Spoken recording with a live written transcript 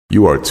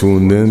You are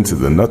tuned in to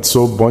the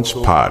Nutso Bunch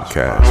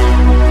podcast.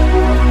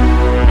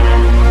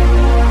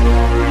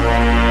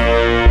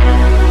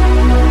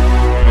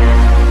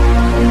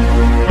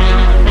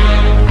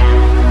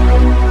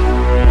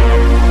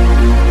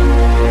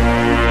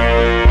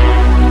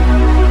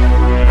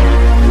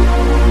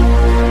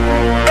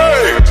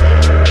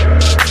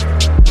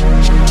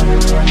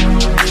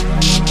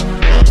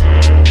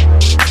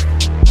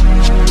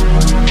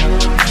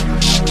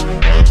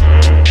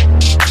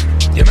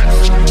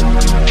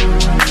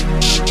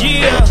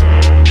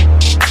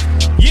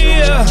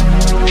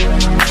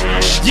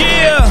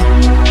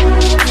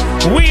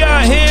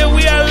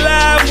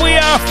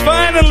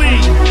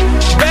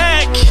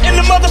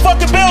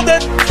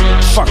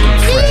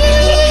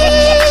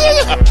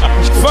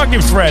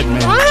 Fred,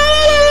 man.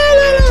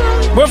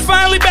 We're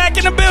finally back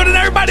in the building.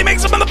 Everybody make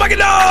some motherfucking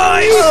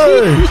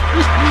noise.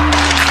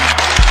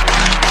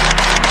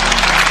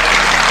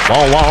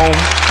 Wow, wow.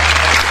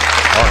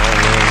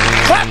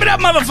 Clap it up,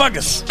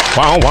 motherfuckers.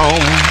 Wow, wow.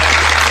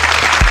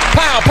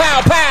 Pow,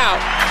 pow, pow.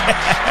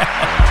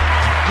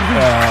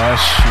 Oh,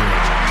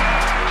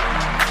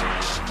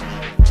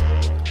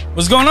 shit.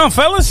 What's going on,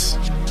 fellas?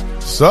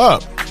 What's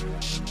up?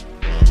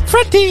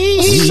 Freddy.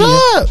 What's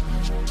up?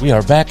 We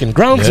are back in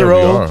Ground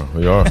Zero.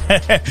 We are.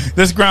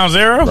 This Ground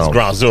Zero? It's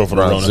Ground Zero for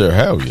the Ground Rona. Zero.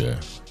 Hell yeah.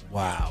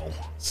 Wow.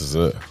 This is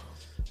it.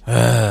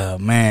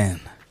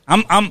 Man.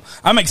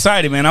 I'm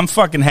excited, man. I'm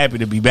fucking happy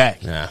to be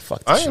back. Nah,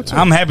 fuck this shit.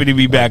 I'm happy to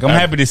be back. I'm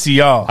happy to see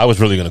y'all. I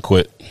was really going to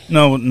quit.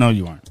 No,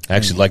 you aren't. I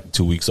actually like the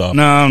 2 weeks off.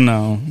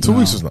 No. 2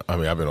 weeks is not. I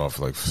mean, I've been off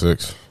for like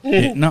 6.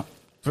 Yeah, no.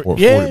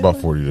 40, about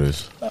 40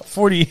 days.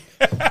 40.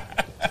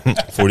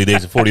 40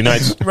 days and 40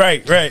 nights.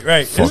 Right. Isn't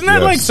that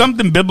yes. like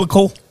something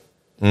biblical?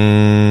 I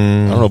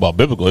don't know about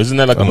biblical. Isn't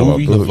that like a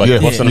movie?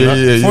 Like busting them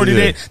out? 40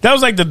 days. That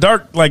was like the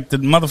dark, like the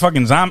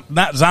motherfucking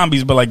not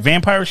zombies, but like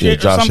vampire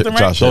shit or something,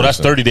 right? So that's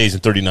 30 days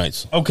and 30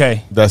 nights.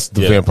 Okay. That's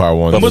the vampire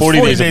one. But What's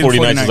 40 days and 40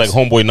 nights is like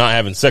nights? homeboy not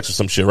having sex or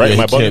some shit, right? Yeah, Am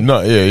I he can't, bugging?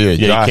 no, yeah.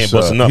 He Josh, can't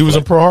bust enough. he was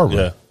in like- Pearl Harbor.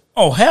 Yeah.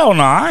 Oh, hell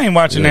no. I ain't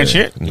watching that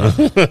shit. No.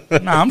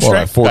 Nah, I'm Well,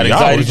 like straight. 40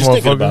 Got anxiety hours, just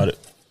thinking motherfucker. about it.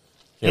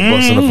 Yeah,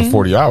 busting up for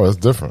 40 hours.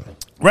 That's different.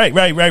 Right.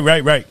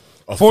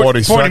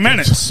 40 seconds.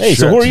 minutes. Hey,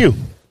 so who are you?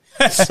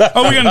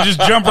 Oh, we're going to just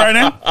jump right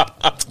in?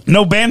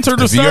 No banter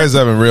to If you start? guys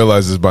haven't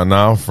realized this by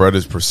now, Fred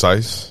is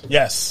precise.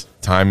 Yes.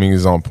 Timing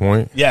is on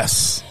point.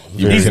 Yes.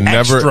 He He's can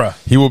extra.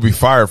 He will be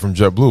fired from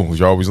JetBlue because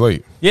you're always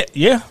late.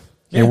 Yeah.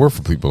 Can't work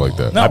for people like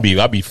that. No.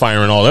 I be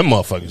firing all them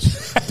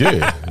motherfuckers.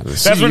 Yeah. The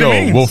That's what it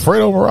means.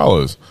 Wilfredo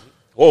Morales.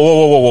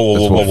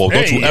 Whoa.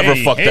 Don't you Hey, ever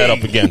hey, fuck that hey.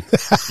 up again.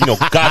 You know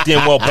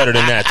goddamn well better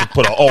than that to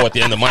put an O at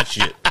the end of my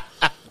shit.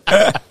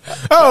 Hey!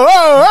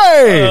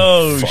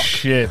 Oh,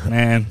 shit,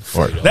 man.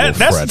 Fred. That's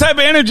the type of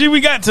energy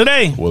we got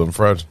today. Will and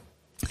Fred.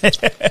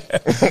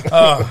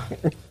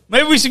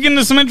 Maybe we should get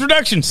into some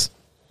introductions.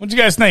 What do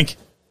you guys think?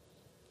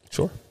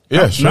 Sure.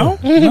 Yeah, sure.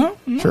 No?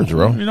 Sure,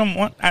 Jerome. You don't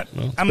want... I'm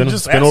It's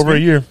just been asking. over a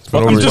year.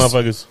 Fuck over these a year.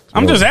 motherfuckers.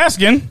 I'm just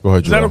asking. Go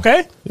ahead, Is that Jerome.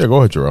 okay? Yeah, go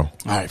ahead, Jerome.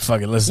 All right,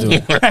 fuck it. Let's do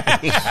it.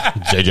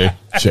 JJ.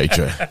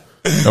 JJ.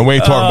 And we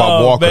ain't talking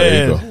about Walker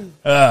man.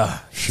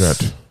 either.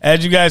 Shit.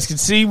 As you guys can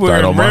see, we're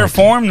in Dynamite. rare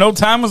form. No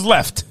time was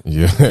left.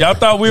 Yeah. Y'all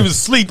thought we was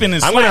sleeping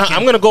and slacking.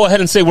 I'm gonna go ahead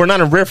and say we're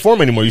not in rare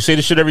form anymore. You say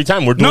this shit every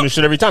time. We're doing No. this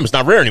shit every time. It's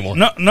not rare anymore.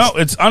 No,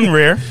 it's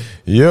unrare.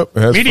 Yep.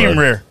 That's Medium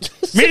Fred. rare.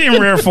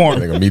 Medium rare form.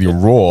 Like a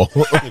medium raw.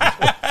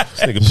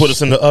 They can put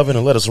us in the oven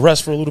and let us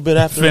rest for a little bit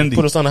after. Fendi.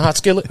 Put us on a hot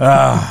skillet.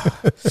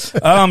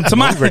 To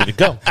my ready to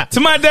go. To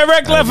my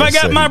direct left, I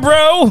got say my he-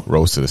 bro.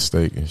 Roasted a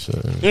steak and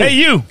shit. Hey,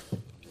 you.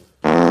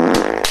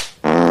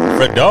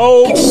 Red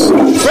Dogs.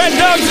 Red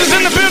Dogs is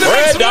in the building. Make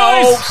Red some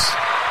noise. Dogs.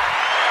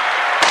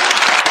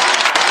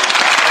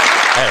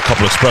 I had a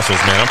couple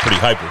expressos, man. I'm pretty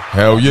hyper.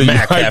 Hell yeah, Mad you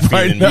hype caffeine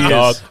right in now. me,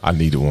 dog. I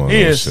needed one of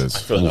He those is. I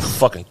shits. feel like a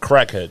fucking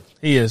crackhead.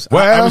 He is. I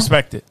Well-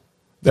 respect it.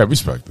 Yeah,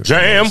 respect it.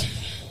 Jam.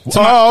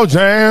 Oh,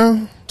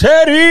 jam.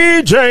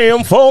 Teddy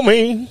jam for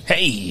me.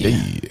 Hey. Yeah.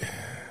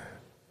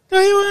 Do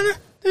you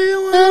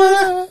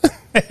wanna?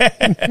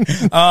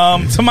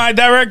 To my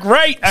direct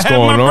right, I What's have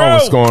going my on? bro.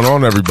 What's going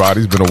on,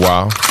 everybody? It's been a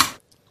while.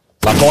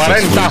 La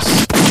 40.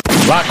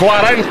 La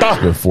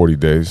 40. Been 40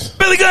 days.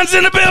 Billy Gunn's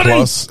in the building.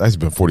 Plus, that's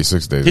been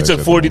 46 days. He took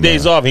 40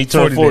 days off. He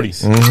turned 40.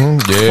 days.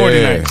 Yeah.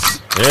 40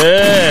 nights.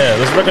 Yeah,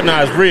 let's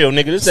recognize real,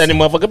 nigga. This is any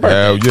motherfucking birthday.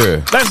 Hell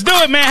yeah. Let's do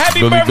it, man. Happy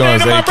Billy birthday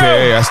Guns, to my bro.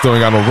 a.k.a. I still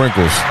ain't got no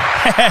wrinkles.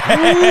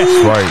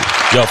 That's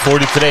right. Yo,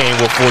 40 today ain't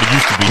what 40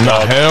 used to be, Nah,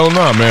 dog. hell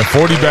no, man.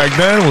 40 back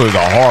then was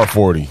a hard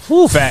 40.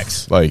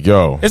 Facts. Like,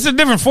 yo. It's a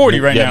different 40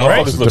 right Yeah, now,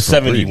 right? motherfuckers looked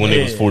 70 when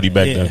it was 40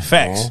 back Yeah, then.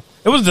 Facts.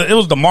 It was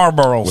the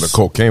Marlboros The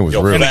cocaine was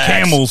Yo, real. and the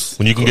facts. Camels.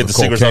 When you can get the The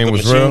cigarettes out cocaine the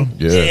was machine.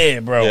 real. Yeah. Yeah,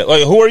 bro. Yeah.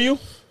 Like, who are you?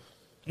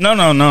 No.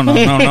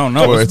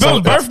 Well, It's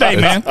Bill's birthday,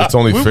 man. It's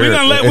only We fair.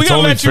 gonna let It's you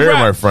only fair, rock.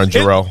 my friend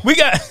Jarrell. We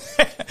got.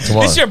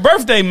 on. It's your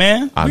birthday,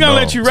 man. I We're gonna know.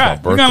 let you It's my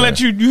rock. We're gonna let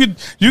birthday. you.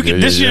 You can.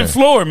 Yeah, This yeah, your yeah.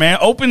 floor, man.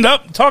 Opened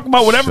up. Talk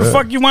about whatever the Shit.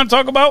 fuck you want to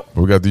talk about.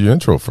 We got to do your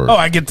intro first. Oh,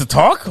 I get to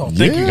talk. Oh,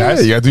 thank you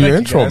guys. You got to do your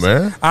Thank you, intro, guys.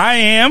 man. I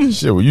am.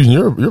 Shit, we're using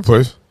your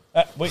place.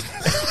 Wait.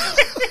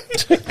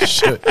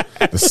 Shit.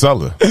 The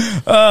cellar.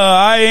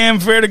 I am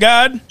fair to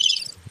God.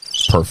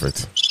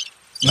 perfect.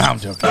 No, I'm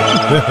joking.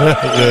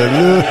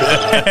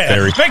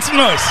 Very. Make some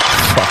noise.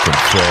 Fucking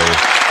Freddy.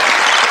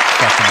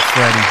 Fucking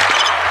Freddy.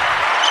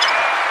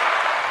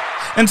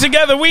 And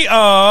together we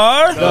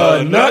are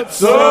The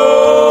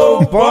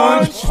Nutso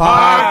Bunch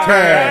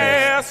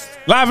Podcast.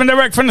 live and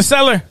direct from the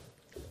cellar.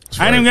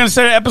 I ain't even gonna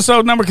say the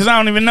episode number because I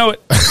don't even know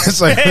it. It's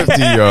like 50.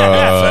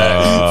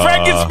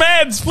 Fred gets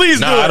mad. Please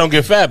do it. I don't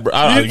get fat, bro.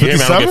 You hear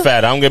me? I don't get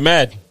fat. I don't get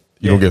mad.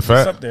 You don't get fat?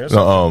 It's up there. It's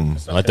No,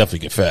 I definitely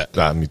get fat.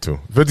 nah, me too.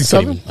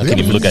 57? I can't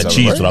even look at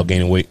cheese without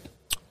gaining weight.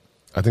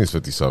 I think it's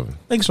 57. I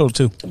think so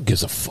too. Who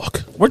gives a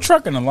fuck? We're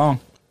trucking along.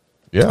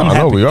 Yeah, I'm I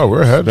know happy. we are.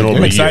 We're ahead. Been over Yeah.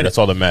 a year. excited. That's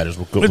all that matters.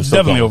 We're good. It's We're still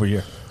definitely going. over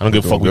here. I don't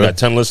give a fuck. Doing We good. got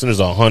 10 listeners,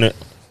 100,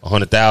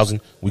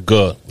 100,000. We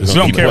good. We're So you gonna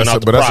don't keep care. putting out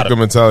the But that's a product. good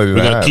mentality to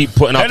We're gonna have. keep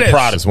putting out That the is.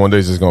 product. It's one day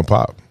it's just going to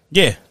pop.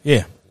 Yeah.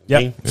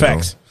 Yep.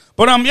 Facts.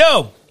 But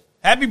yo,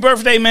 happy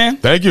birthday, man.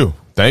 Thank you.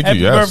 Thank you, Happy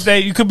yes. birthday.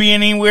 You could be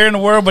anywhere in the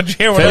world, but you're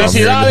here with us.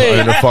 I'm here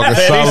in the fucking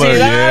cellar.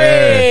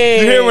 Yeah.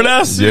 You're here with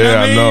us. You Yeah, know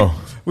what I know.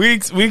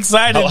 We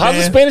excited, How's the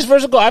man. Spanish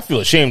version go? I feel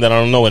ashamed that I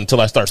don't know it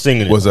until I start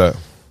singing it. What's that?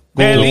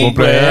 Feliz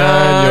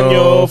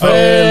Cumpleaños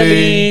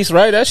feliz.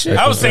 Right? That shit.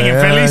 I was singing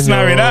Feliz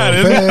Navidad.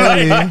 Isn't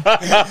it?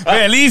 Like,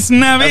 Feliz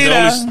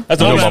Navidad. That's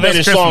the only No, Spanish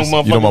Christmas. song,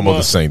 motherfucker. You know my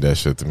mother sang that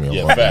shit to me. I'm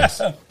Yeah, like,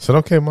 facts. I said,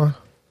 okay, ma.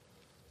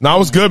 No, it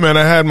was good, man.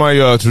 I had my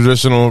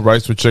traditional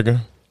rice with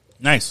chicken.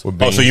 Nice. With Oh,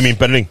 beans. so you mean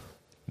pernin?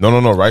 No,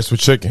 rice with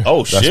chicken.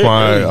 Oh, That's shit,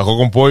 my really? arroz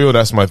con pollo.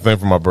 That's my thing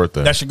for my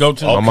birthday. That should go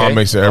to. My mom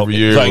makes it every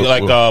year.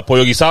 Like with-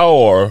 pollo guisado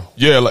or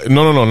yeah, like,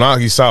 no, not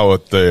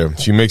guisado.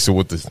 She makes it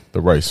with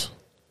the rice.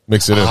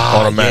 Mix it in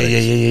automatic.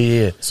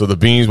 Yeah. So the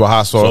beans with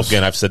hot So sauce.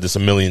 again, I've said this a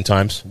million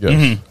times.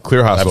 Yes.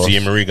 Clear hot sauce. Obviously,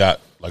 Anne Marie got,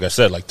 like I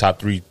said, like top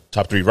three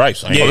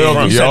rice. I ain't Yeah, gonna you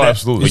front. said that.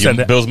 absolutely. You said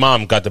that. Bill's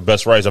mom got the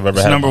best rice I've ever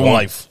It's had in number my one.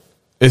 life.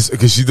 It's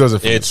because she does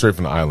it It's- straight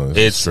from the island.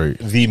 It's straight.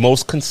 the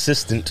most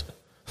consistent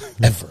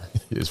ever.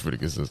 It's pretty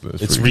consistent.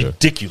 It's pretty good.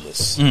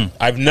 ridiculous.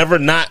 I've never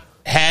not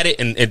had it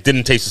and it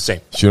didn't taste the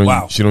same.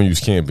 Wow. She don't use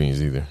canned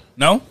beans either.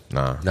 No?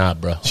 Nah,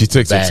 bro. She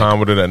takes her Bad. time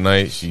with it at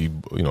night. She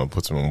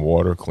puts them in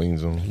water,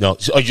 cleans them. No,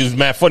 it's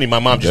mad funny. My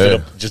mom just Yeah.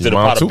 did Your a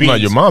mom pot too? of beans. No,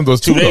 your mom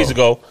does too, 2 days though.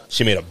 ago,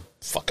 she made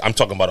I'm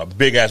talking about a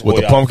big ass With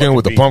the boy pumpkin, fucking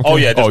with the beans. pumpkin? Oh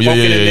yeah, there's Oh, yeah,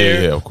 pumpkin yeah, in yeah,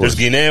 there. yeah, of course.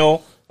 There's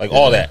guineo, like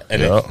all that,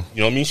 and Yeah. then,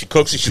 you know what I mean. She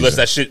cooks it. She lets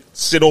that shit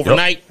sit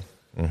overnight,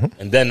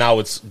 and then now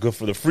it's good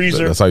for the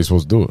freezer. That's how you're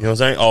supposed to do it. You know what I'm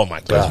saying? Oh my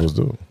That's how you're god, supposed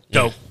to do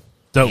it.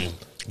 Dope.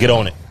 get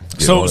on it.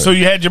 So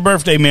you had your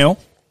birthday meal.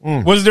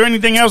 Was there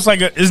anything else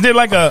is there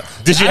like a?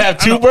 Did you have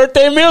two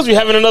birthday meals? You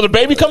having another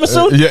baby coming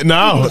soon? Yeah,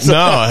 no. Fuck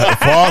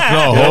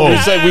no. Yeah, we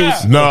Oh. said we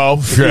was, No,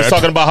 we was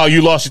talking about how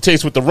you lost your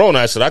taste with the Rona.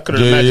 I said I could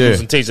have Yeah, imagined yeah.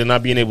 losing taste and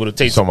not being able to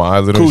taste. So my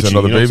eyes literally said coochie,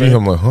 another you know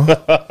what baby. I'm I'm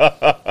like,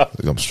 huh?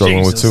 I'm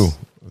struggling Jesus. with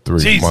 2, 3. My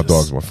Jesus.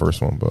 dog's my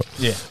first one, but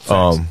Yeah.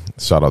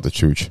 shout out to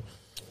Chooch.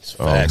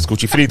 Facts.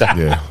 Coochie frita.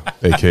 Yeah,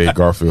 aka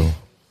Garfield.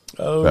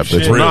 Oh That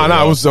bitch. shit. No,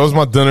 that was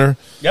my dinner.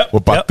 Yep,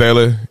 With yep.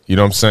 patele. You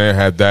know what I'm saying?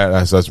 Had that.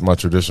 That's my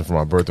tradition for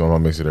my birthday. My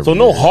mom makes it every So year.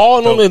 no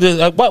hall, no.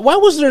 Like, why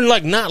was there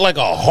not like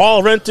a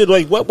hall rented?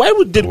 Like why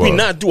did we What?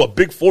 not do a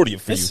big 40th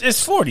for you?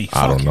 It's 40.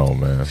 I don't know,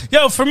 man.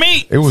 Yo, for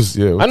me, It was,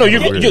 yeah. It was I know you.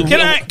 kinda you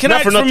weird. Can not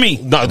I- for me?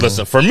 No,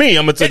 listen. For me,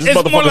 I'm gonna tell you, this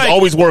It's more motherfucker's like-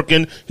 always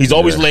working. He's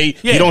always Yeah. late.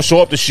 Yeah. He don't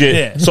show up to shit.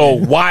 Yeah. So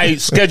why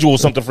schedule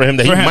something for him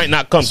that For he him. might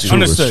not come to? True.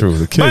 Understood. It's true.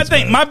 The But I kids,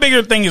 think man. my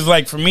bigger thing is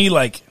like for me,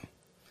 like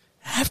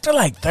after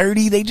like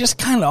 30, they just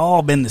kind of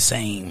all been the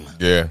same.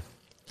 Yeah.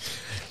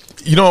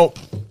 You know,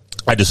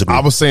 I disagree.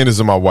 I was saying this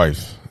to my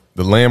wife.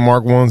 The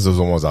landmark ones, those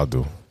are the ones I'll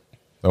do.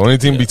 The only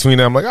thing between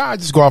them, I'm like,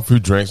 just go out for a few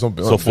drinks. Don't,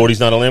 so 40's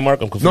not a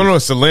landmark. I'm confused. No,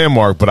 it's a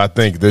landmark, but I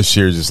think this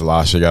year just a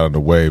lot of shit got in the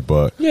way.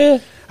 But Yeah.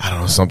 I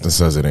don't know. Something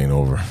says it ain't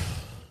over.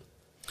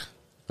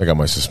 I got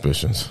my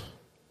suspicions.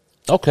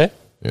 Okay.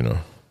 You know,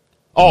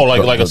 Oh,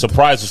 like The- a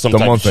surprise or some the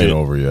type month of shit. ain't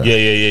over yet.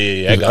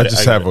 Yeah. I, got it.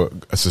 just got have it.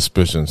 a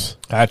suspicions.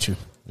 Got you.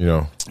 You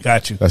know,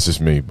 Got you. that's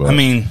just me. But I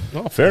mean,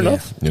 No, fair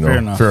enough. you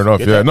know, fair enough.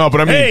 Yeah, that. no,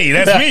 but I mean, hey,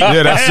 that's me.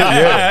 yeah,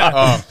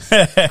 that's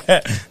it.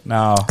 Yeah,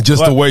 No,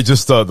 just But- the way,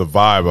 just the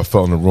vibe I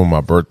felt in the room.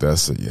 My birthday, I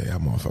said, yeah, y'all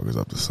motherfuckers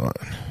up to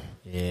something.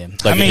 Yeah,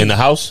 Like I mean, in the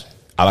house,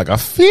 I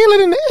feel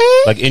it in the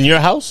air. like in your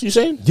house. You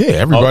saying? Yeah,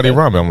 everybody Okay.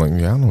 around me. I'm like,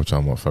 yeah, I know what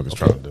y'all motherfuckers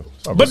trying to do.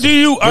 but are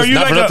you Listen,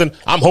 not like for a, nothing.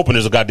 I'm hoping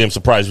there's a goddamn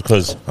surprise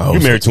because Oh,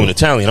 you're married so to an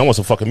Italian. I want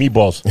some fucking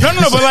meatballs. You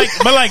no,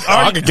 but like,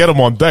 I are, could get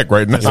them on deck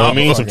right now. know what I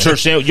mean? Some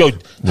church sandwich. Yo,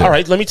 all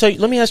right. Let me tell you.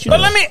 Let me ask you. but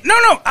this. let me. No,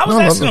 I was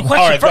No, asking no. a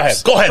question All right, go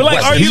first. ahead. Go ahead, But like,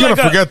 Wesley. are He's you gonna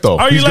like forget, though.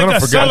 Are He's you like gonna a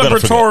forget. I'm gonna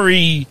forget.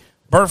 celebratory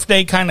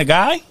birthday kind of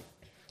guy?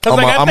 Because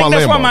like I I'm think on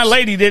that's why my landmarks.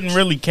 lady didn't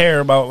really care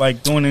about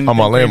like doing anything On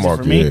my crazy landmark,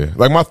 for me. yeah.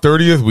 Like my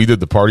 30th, we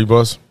did the party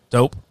bus.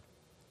 Dope.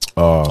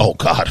 Oh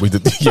God. We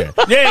did, yeah.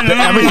 Yeah,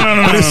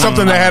 no, But it's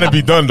something that had to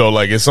be done though.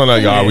 Like it's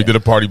something like, we did a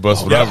party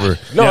bus, whatever.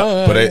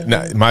 No,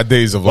 But my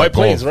days of White like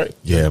going, Plains, right?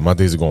 Yeah, my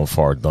days of going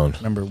far done.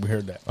 Remember, we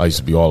heard that. I used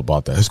to be all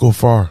about that. Let's go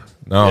far.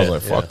 Now I was Yeah,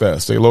 like, fuck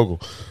that. Stay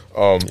local.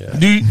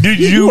 Did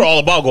You were you all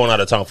about going out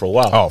of town for a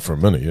while. Oh, for a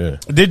minute, yeah.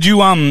 did you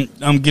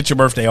get your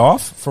birthday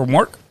off from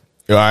work?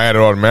 Yeah, I had it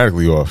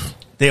automatically off.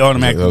 They That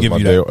automatically was give my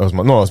you day. that. That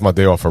was my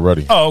day off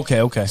already. Oh,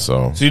 okay.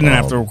 So, you didn't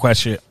have to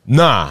request shit.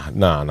 Nah.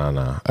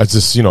 I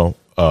just,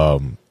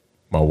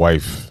 my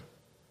wife,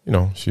 you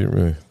know, she didn't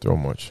really throw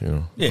much. You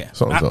know, Yeah.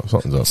 something's up.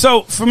 Something's up.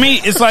 So for me,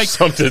 it's like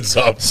Something's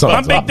up. my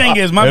Something's big up. thing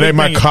is It ain't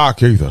my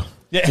cock either.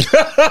 Yeah.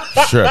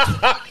 Shit,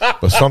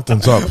 but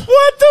something's up.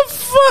 What the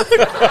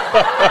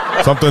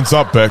fuck? Something's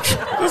up, bitch.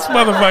 This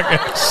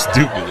motherfucker.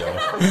 Stupid, yo.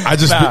 I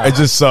just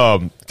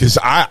because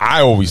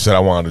I always said I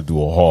wanted to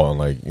do a haul on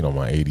like, you know,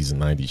 my 80s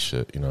and 90s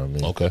shit. You know what I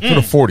mean? Okay. For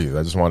the 40s,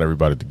 I just want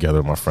everybody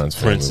together, my friends,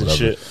 family, Prince and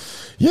whatever.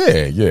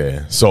 shit.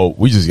 Yeah. So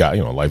we just got,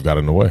 you know, life got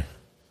in the way.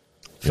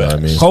 You know what I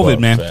mean? COVID, But-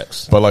 man.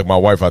 Facts. But like my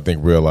wife, I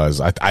think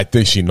realized. I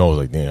think she knows.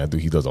 Like, damn,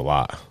 he does a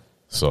lot.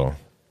 So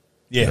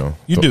Yeah, you know,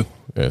 you do.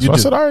 Yeah, so You I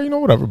do. said, all right, you know,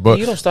 whatever. But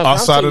You don't stop.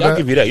 outside of I'll that,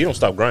 give you that. You don't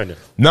stop grinding.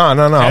 no.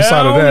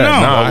 Outside of that, no.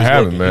 nah, I Always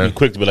haven't, working. man. You be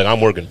quick to be like,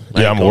 I'm working.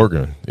 Yeah, I'm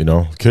working. You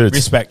know, kids,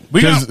 Respect.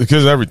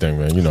 kids, everything,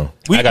 man. You know.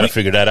 I got to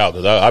figure that out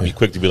because I'll be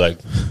quick to be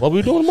like, what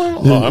we doing tomorrow?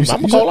 I'm going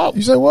to call out.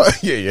 You say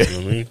what? Yeah. You know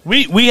what I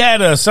mean? We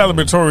had a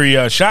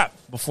celebratory shot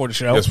before the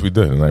show. Yes, we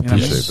did, and I You know what I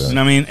mean? appreciate that. You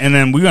know what I mean? And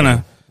then we're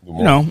gonna,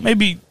 you know,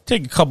 maybe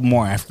take a couple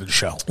more after the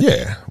show.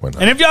 Yeah. Why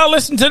not? And if y'all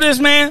listen to this,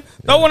 man,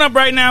 throw one up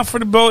right now for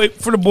the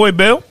boy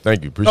Bill.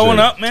 Thank you. Appreciate Throw one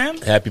it. up, man.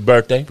 Happy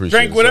birthday. Appreciate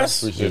Drink it, with sir.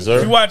 us. Appreciate it, If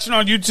sir. you watching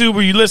on YouTube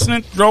or you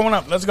listening, throw one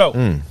up. Let's go.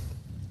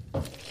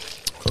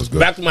 That was good.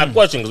 Back to my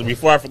question because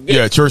before I forget.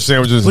 Yeah, church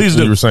sandwiches. Please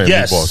do. You were saying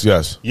Yes. meatballs.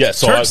 Yes. Yes.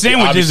 So Church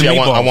sandwiches and obviously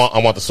meatballs. I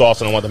want the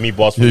sauce and I want the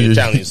meatballs from the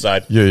Italian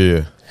side.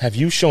 Yeah. Have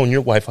you shown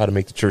your wife how to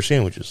make the church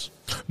sandwiches?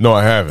 No,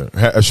 I haven't.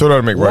 I showed her how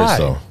to make rice Why?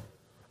 though.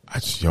 I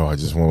just one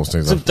of those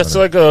things. That's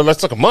like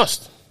a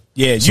must.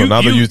 Yeah, So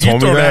now that you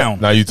told me throw that, down.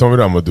 now you told me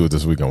that, I'm gonna do it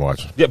this weekend.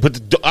 Watch, Yeah,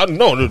 but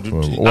no.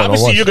 Well,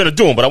 Obviously, watch you're it. gonna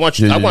do them, but I want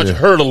you. Yeah, I want yeah.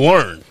 her to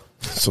learn.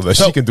 so that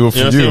she can do it for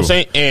You you. know what I'm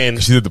saying?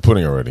 And she did the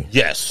pudding already.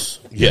 yes.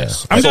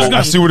 I'm So just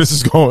I see where this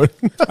is going.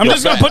 I'm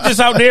just gonna put this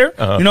out there.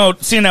 Uh-huh. You know,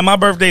 seeing that my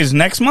birthday is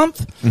next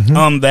month,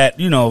 Mm-hmm. that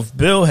you know, if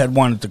Bill had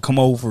wanted to come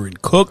over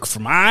and cook for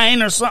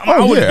mine or something, Oh, I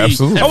wouldn't yeah, be.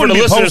 absolutely. I And for the wouldn't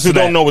be listeners opposed who to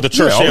don't that. know what the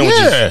church Yeah, oh, sandwiches,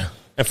 yeah.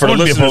 and for I the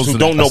wouldn't be listeners opposed who to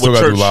don't that. know I still what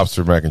gotta do church,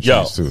 lobster mac and cheese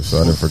Yo. too, so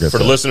I didn't forget for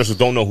the that. listeners who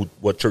don't know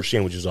what church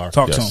sandwiches are,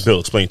 Talk to 'em. Bill,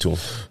 explain to them.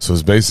 So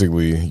it's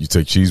basically you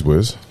take cheese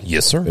whiz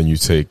Yes, sir. and you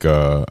take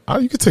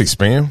you could take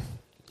spam,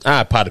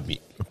 Pot of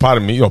meat. pot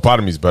of meat. You know, pot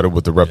of meat's better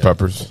with the red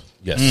peppers.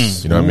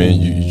 Yes. You know what I mean?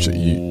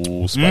 You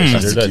Ooh, spicy.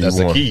 that's the key. That's you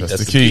the want. key.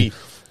 That's the key.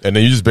 And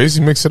then you just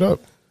basically mix it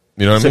up.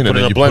 You know what I So mean? put And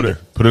it then in you a blender.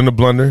 put it in the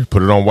blender.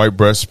 Put it on white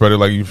bread. Spread it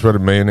like you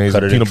spread mayonnaise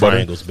Cut and it in peanut butter.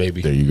 triangles,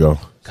 baby. There you go.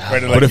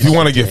 Spread it like But if you this.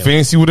 want to get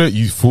fancy with it,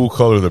 you full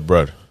color the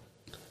bread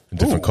in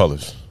different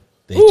colors.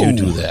 They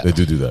do that. They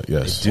do that.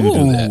 Yes. do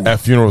that. At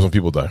funerals when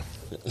people die.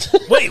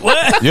 Wait,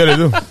 what? Yeah, they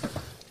do.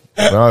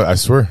 No, I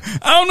swear.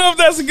 I don't know if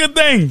that's a good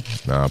thing.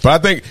 Nah, but I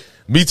think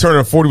me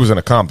turning 40 was an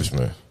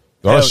accomplishment.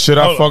 All that Hell, shit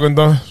I hold on. fucking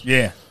done.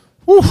 Yeah,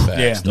 Whew.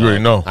 yeah. You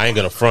already know. I ain't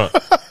gonna front.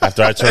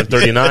 After I turned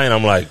 39,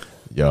 I'm like,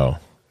 Yo.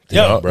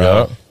 Yo,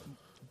 bro.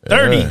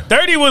 30. Yeah.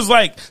 30 was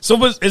like,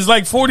 so it's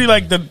like 40,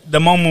 like the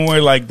moment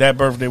where like that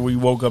birthday where you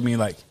woke up and you're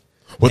like,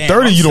 Well, damn,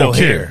 30, I'm you don't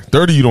still care. here.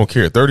 30, you don't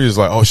care. 30 is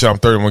like, oh shit, I'm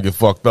 30, I'm gonna get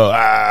fucked up.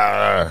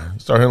 You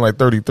start hitting like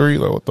 33,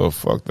 like, what the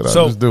fuck did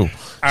So, I just do?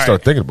 right.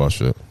 Start thinking about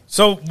shit.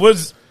 So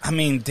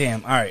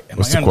damn, all right. Am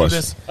What's I the going to do question?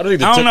 this? I don't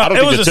think the I tip, know. I don't It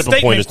think was the a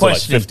tipping point statement is till like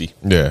question. 50.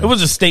 Yeah. It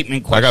was a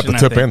statement I question. got the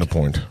tip think. and the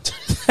point.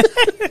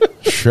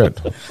 Shit.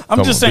 I'm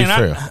Come just on, be saying,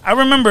 fair. I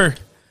remember.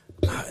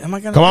 Am I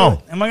going to Come on.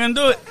 do it? Am I going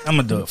to do it? I'm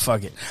going to do it.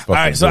 Fuck it. All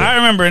right. Fucking So do it. I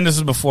remember, and this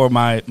is before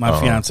my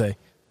fiance.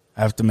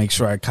 I have to make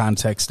sure I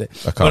context it.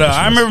 But I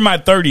Accomplishments. remember my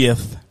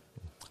 30th.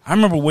 I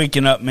remember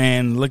waking up,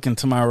 man, looking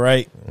to my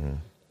right and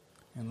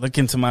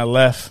looking to my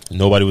left.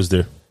 Nobody was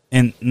there.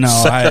 And no,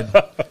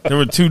 there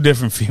were two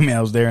different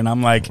females there, and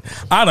I'm like,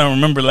 I don't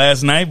remember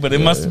last night, but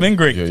it must have been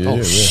great.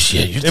 Yeah.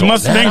 Shit, you It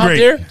must have been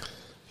great.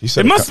 He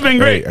said It must have been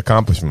great. Hey,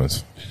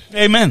 accomplishments.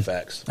 Amen.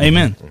 Facts.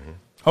 Amen.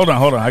 Hold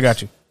on, I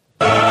got you.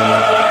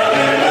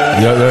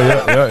 Yeah.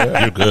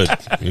 You're good.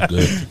 You're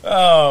good.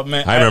 Oh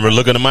man, I remember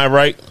looking to my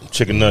right,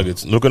 chicken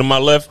nuggets. Looking to my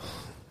left,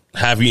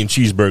 half-eaten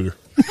cheeseburger.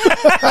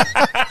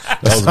 That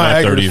was my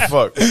Accurate 30th. as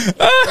fuck.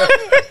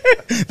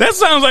 that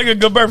sounds like a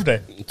good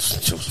birthday. It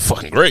was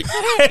fucking great.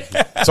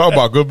 Talk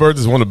about good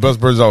birthdays. One of the best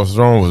birthdays I was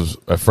thrown was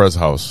at Fred's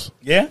house.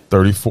 Yeah,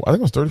 34. I think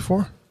it was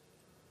 34.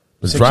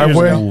 The 6 years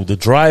driveway. ago. Ooh, the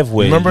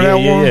driveway. Remember yeah, that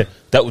yeah, one?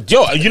 Yeah.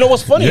 Yo, you know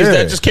what's funny is Yeah.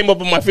 that just came up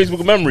in my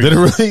Facebook memory. Did it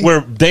really?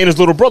 Where Dana's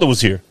little brother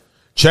was here.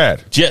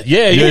 Chad. Yeah.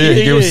 He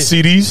gave us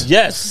CDs.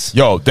 Yes.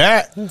 Yo,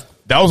 that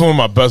was one of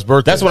my best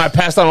birthdays. That's when I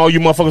passed on all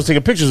you motherfuckers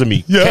taking pictures of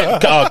me. Yeah.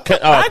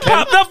 I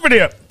popped up for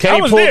them. I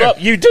Kenny was pulled there.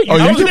 up. You did. Oh, I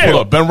you was did there. pull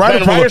up. Ben Ryder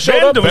Ben pulled Ryder up.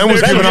 showed up. Ben Ben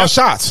was there. giving Yep. out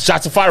shots.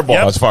 Shots of Fireball.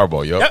 That's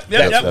Fireball, yo. Yep.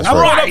 That's I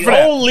rolled right. up for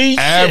that. Holy shit.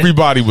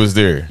 Everybody was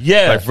there.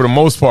 Yeah. Like for the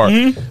most part.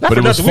 But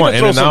it was fun.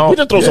 In and out. We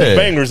just throw some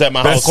bangers at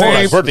my That house. Call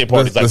same- us birthday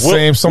parties. The Like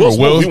same summer.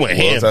 we went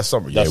ham. That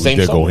summer. Yeah, That we same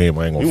did summer. go ham.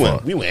 I ain't gonna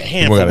front. We went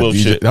ham We for got a Will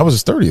DJ. shit. That was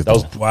his 30th. That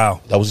was though.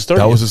 Wow. That was his 30th.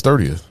 That was his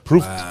 30th.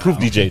 proof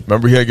DJ.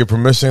 Remember he had to get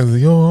permission. He's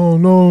like, yo, I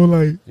don't know.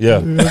 Like, Yeah.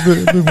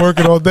 I've been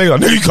working all day. Like,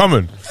 nigga, you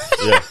coming?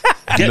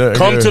 Yeah.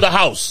 Come to the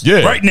house.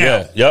 Yeah. Right now.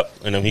 Yeah. Yep.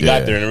 And then he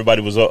got there and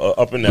everybody was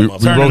up in that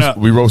motherfucker. up.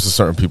 We roasted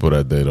certain people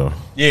that day, though.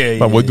 Yeah,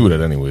 But yeah, we'll do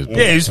that anyways. Bro.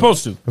 Yeah, you're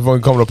supposed to. If I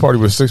can come to a party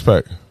with a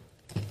 6-pack.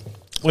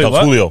 Wait, That was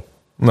what? Julio.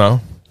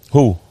 No.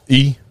 Who?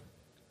 E.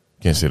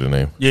 Can't say the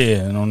name.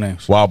 Yeah, no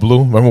names. Wild Blue.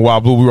 Remember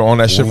Wild Blue? We were on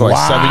that shit for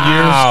like 7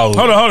 years.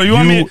 Hold on. You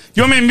want me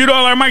to mute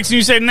all our mics and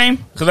you say the name?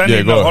 Because I need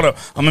to know. go Hold on.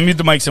 I'm going to mute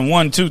the mics in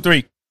 1, 2,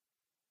 3.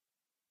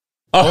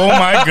 Oh,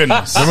 my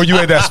goodness. Remember you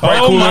had that Sprite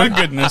cooler? Oh, my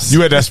goodness. You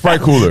had that Sprite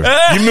cooler.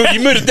 You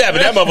muted that,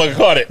 but that motherfucker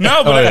caught it.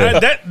 No, but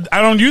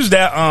I don't use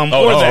that.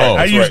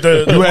 I use right.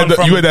 the one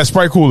from... You had that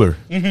Sprite cooler.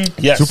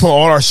 Yes. So we put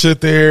all our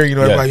shit there. You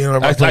know, everybody,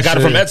 I got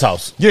it from Ed's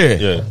house.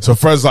 Yeah. So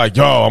Fred's like,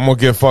 yo, I'm going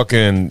to get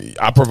fucking...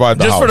 I provide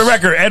the Just house. for the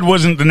record, Ed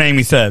wasn't the name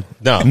he said.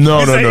 No.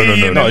 No,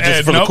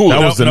 just for the cooler.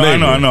 That was the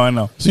name. I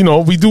know. So,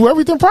 we do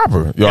everything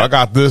proper. Yo, I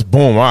got this.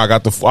 Boom. I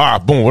got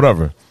the... boom,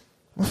 whatever.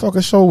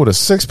 Motherfucker show with a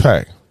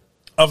 6-pack.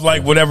 Of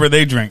like whatever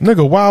they drink.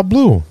 Nigga, Wild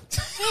Blue.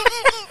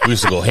 We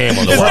used to go ham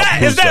on the Is Wild that,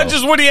 Blues. is that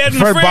just what he had in the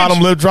Fred fridge? bottom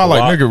lip dry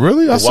like, nigga,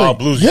 really? I the Wild said,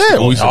 Blues used to yeah,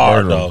 go we used to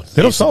hard, burn though. them.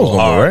 They don't sell those no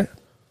more, right?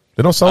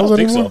 They don't sell those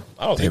anymore?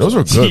 I don't think those so.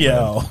 are good,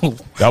 Yo. man.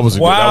 That was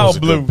a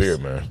Wild good beer,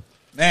 man.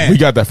 Man. We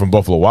got that from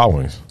Buffalo Wild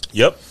Wings.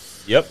 Yep.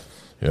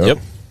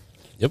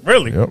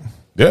 Really? Yep.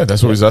 Yeah,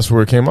 that's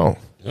where it came out.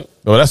 Yep.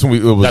 No, that's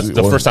when That's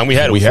the first time we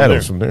had it. We had from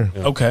it from there.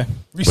 Okay.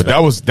 But that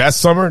was that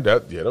summer.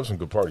 That was some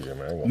good parties,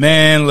 man.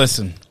 Man,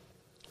 listen.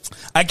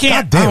 I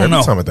can't. Damn, I don't every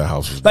know. time at that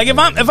house was Like if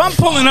I'm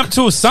pulling up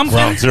to something,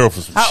 Ground zero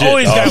for some I shit,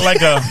 always dog. got like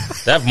a.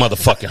 That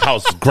motherfucking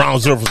house is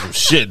ground zero for some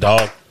shit,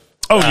 dog.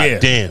 Oh God yeah.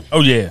 damn.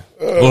 Oh yeah.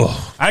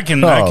 Ugh. I can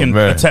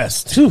man.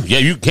 attest. Dude, yeah,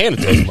 you can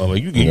attest, mother.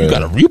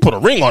 You put a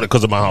ring on it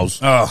because of my house.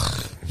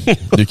 Ugh.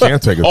 you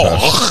can't take a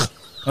test.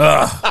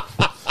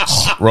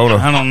 Rona.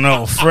 I don't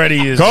know.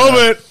 Freddie is.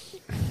 COVID.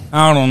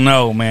 I don't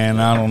know, man.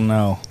 I don't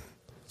know.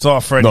 It's all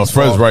Freddie's No,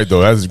 Fred's fault. right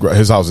though.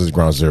 His house is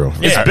ground zero.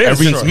 It's Yeah, been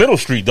since Middle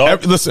Street,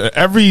 dog. Listen,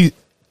 every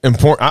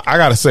important. I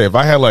gotta say, if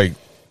I had like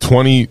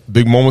 20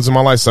 big moments in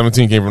my life,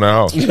 17 came from that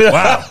house.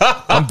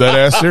 Wow. I'm dead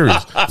ass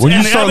serious. When you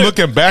And the start other-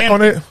 looking back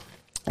on it,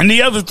 And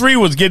the other 3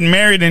 was getting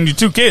married and your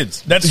 2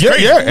 kids. That's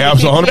crazy. yeah,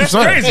 absolutely, 100%.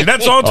 That's crazy.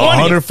 That's all 20.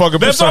 100 fucking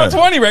That's all percent.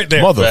 20 right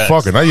there.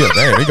 Motherfucker. Now,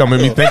 damn, they gonna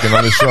make me thinking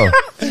on this show.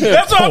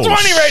 That's all 20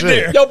 right shit.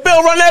 there. Yo,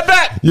 Bill, run that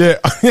back. Yeah.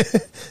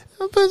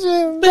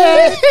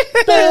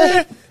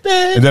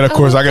 And then, of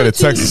course, I got a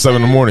text at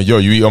 7 in the morning. Yo,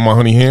 you eat all my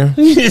honey ham?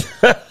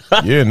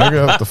 Yeah,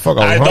 nigga, what the fuck?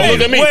 I was Don't hungry.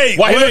 look at me. Wait,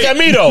 Why he wait. look at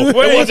me, though?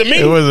 Wait. It wasn't me.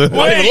 It wasn't.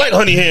 I don't even like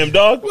honey ham,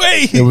 dog.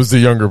 Wait. It was the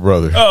younger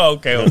brother. Oh,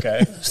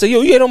 okay. So,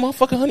 yo, you ate on my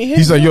fucking honey ham?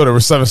 He's like, yo, there were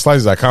 7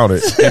 slices I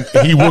counted.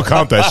 And he would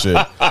count that shit.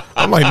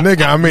 I'm like,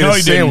 nigga, I made No, a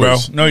he didn't, bro.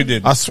 sandwich. No, he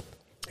didn't.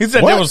 He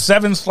said What? there was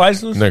 7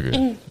 slices. Nigga,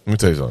 let me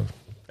tell you something.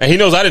 And he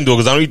knows I didn't do it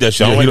because I don't eat that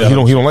shit. I Yeah, don't he, like that.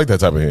 don't like that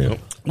type of ham.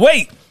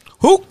 Wait,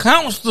 who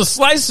counts the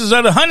slices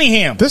of the honey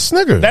ham? This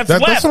nigga. That's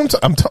That's left.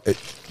 what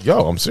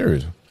yo, I'm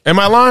serious. Am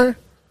I lying?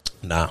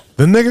 Nah.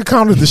 The nigga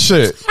counted the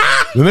shit.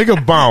 The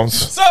nigga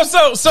bounced. So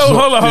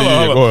hold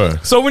on. go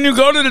ahead. So when you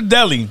go to the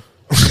deli,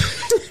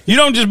 you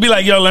don't just be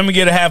like, yo, let me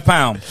get a half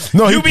pound.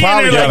 No, you he be in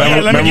probably there like, got yo,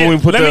 that. let me Remember when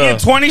we put get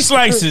 20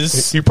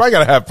 slices. You probably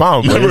got a half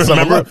pound. Man.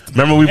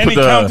 Remember we And put he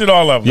the counted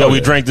all of them. Yo,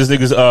 we drank this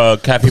nigga's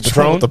Cafe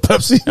Patron with the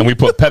Pepsi? and we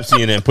put Pepsi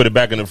in it and put it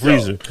back in the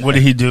freezer. What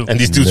did he do? And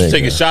these dudes were Nigga.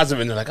 taking shots of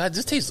it and they're like,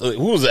 this tastes. Who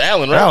was it?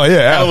 Alan, right? Alan,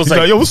 yeah, Alan. was He's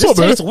like, yo, what's this up,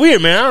 man? tastes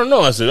weird, man. I don't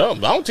know. I said, I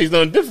don't taste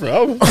nothing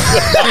different.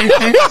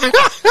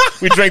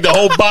 We drank the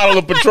whole bottle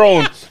of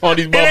Patron on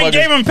these and they motherfuckers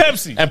gave him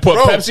Pepsi. and put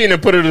Bro. Pepsi in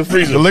and put it in the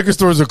freezer. The liquor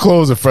stores are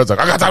closed and Fred's like,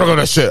 I got time to go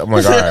to that shit. I'm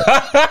like, all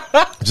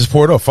right. Just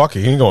pour it up. Fuck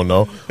it. He ain't gonna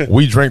know.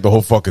 We drank the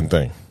whole fucking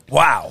thing.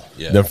 Wow.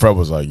 Yeah. Then Fred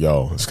was like,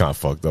 yo, it's kind of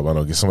fucked up. I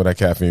know, get some of that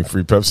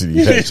caffeine-free Pepsi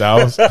to eat at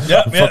showers.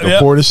 Yep. Fucking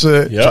pour the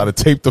shit. Yep. Try to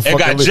tape the It fucking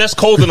got lid. just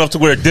cold enough to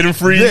where it didn't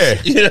freeze.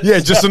 Yeah,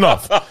 just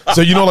enough.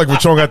 So you know, like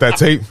Patron got that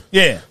tape.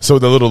 Yeah. So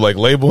the little like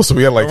label. So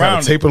we had to, like kind Around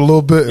of tape it a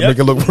little bit and Yep. make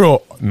it look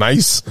real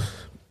nice.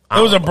 It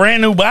was a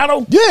brand new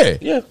bottle. Yeah.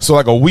 Yeah. So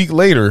like a week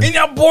later. And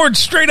y'all poured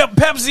straight up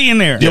Pepsi in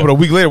there. Yeah, but a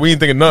week later we ain't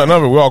thinking nothing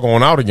of it. We're all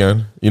going out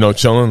again. You know,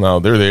 chilling. Now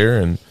they're there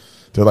and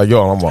they're like,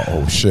 yo, and I'm like,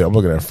 oh shit. I'm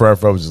looking at Fred.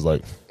 Fred was just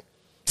like,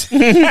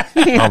 I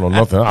don't know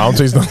nothing. I don't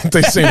taste nothing.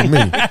 They same to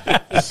me.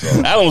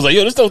 Alan was like,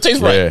 yo, this don't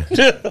taste right.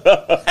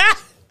 Yeah.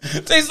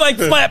 Tastes like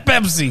flat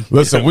Pepsi.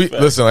 Listen,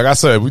 like I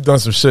said, we done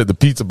some shit. The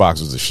pizza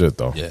box was the shit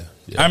though. Yeah.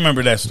 I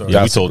remember that story. Yeah,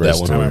 we That's a told great that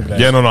one. story. I remember that.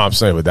 Yeah, no, I'm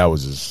saying, but that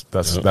was just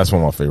that's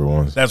one of my favorite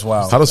ones. That's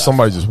wild. How does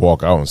somebody just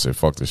walk out and say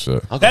fuck this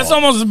shit? That's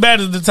almost as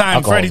bad as the time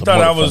Alcohol Freddie is a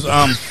thought I was.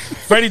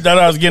 Freddie thought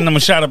I was getting him a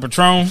shot of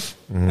Patron,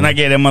 and I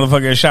gave that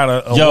motherfucker a shot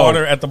of Yo.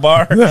 water at the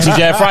bar.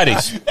 TGI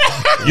Fridays.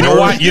 You know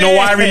why? You know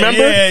why I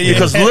remember? Yeah.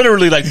 Because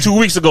literally, like 2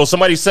 weeks ago,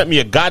 somebody sent me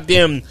a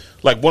goddamn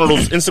like one of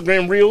those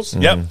Instagram reels.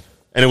 Yep.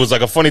 And it was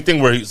like a funny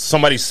thing where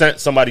somebody sent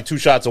somebody 2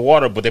 shots of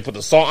water, but they put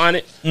the salt on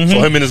it. So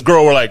him and his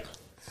girl were like,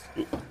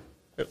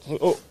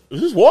 "Oh,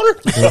 is this water?"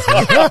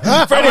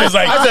 Freddie was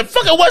like, I said,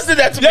 "Fucking what's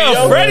that to me?" yo,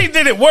 Yo, Freddie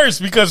did it worse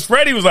because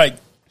Freddie was like,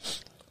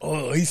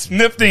 oh, he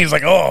sniffed and he's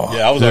like, oh.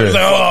 Yeah, I was He like, was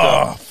like,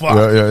 oh, fuck.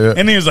 Yeah.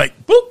 And he was like,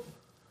 boop.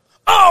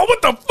 Oh,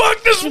 what the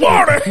fuck, this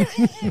water?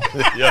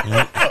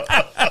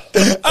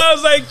 I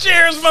was like,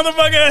 cheers,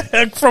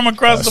 motherfucker, from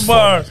across the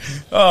bar.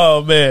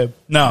 Oh, man.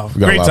 No, We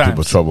got great a lot of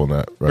people times. trouble in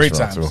that Great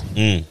restaurant times.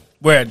 too.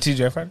 Where at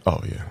TJ Friday? Oh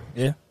yeah.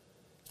 Yeah.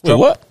 Wait,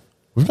 what?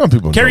 We've got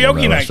people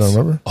Karaoke nights.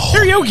 Remember?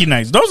 Karaoke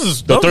nights.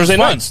 Those are Thursday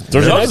fun. nights. Thursday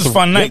Those nights are are-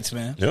 fun yep. nights,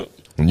 man. Yep.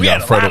 And you We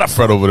got had a lot of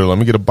Fred over there. Let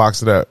me get a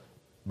box of that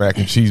mac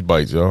and cheese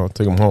bites, y'all.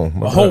 Take them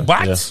home. A whole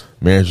box.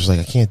 Man's just like,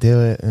 I can't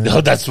do it.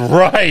 Oh, that's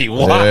right.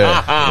 Wow.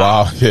 Yeah.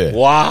 Wow. Yeah.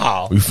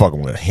 Wow. We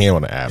fucking went ham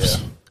on the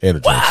apps and the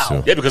drinks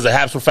too. Yeah, because the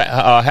halves were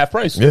half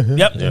price. Yeah.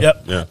 yeah.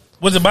 Yep. Yeah.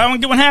 Was it buy one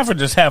get one half or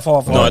just half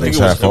off? No, I think it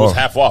was off.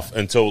 half off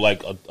until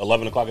like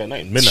 11 o'clock at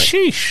night, midnight.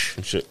 Sheesh.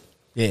 And shit.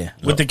 Yeah,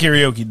 with the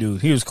karaoke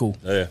dude, he was cool.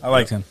 Yeah. I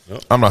liked him.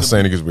 I'm not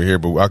saying it because we're here,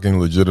 but I can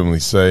legitimately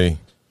say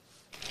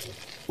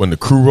when the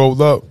crew rolled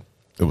up,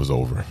 it was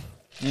over.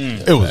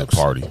 It was a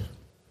party.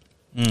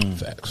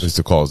 Facts. They used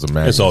to call us the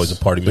Magnets. It's always a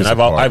party, man. It's a I've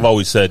party.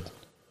 always said,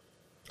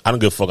 I don't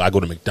give a fuck. I go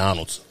to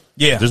McDonald's.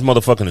 Yeah. This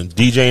motherfucking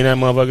DJ in that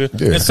motherfucker.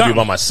 Yeah. It's If something.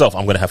 I'm by myself,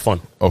 I'm gonna have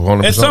fun. Oh,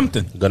 100%. It's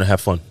something. I'm gonna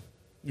have fun.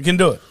 You can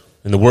do it.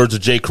 In the words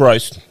of Jay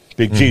Christ,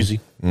 Big Jeezy,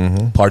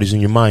 party's in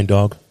your mind,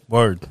 dog.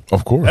 Word.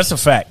 Of course. That's a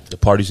fact. The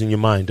party's in your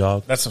mind,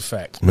 dog. That's a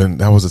fact. Man,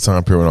 that was the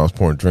time period when I was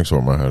pouring drinks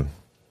over my head.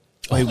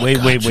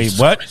 Wait. Jesus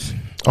What? Christ.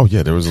 Oh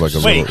yeah, there was like a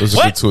Wait, little. It was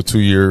what? to a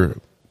 2-year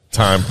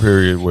time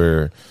period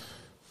where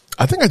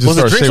I think I just Was it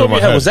started drinks shaving over my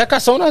your head? head. Was that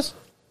Casonas?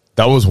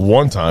 That was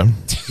one time.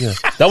 Yeah.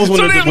 That was when,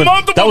 So there's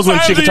multiple that was when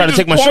times chick that tried you to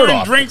take my just shirt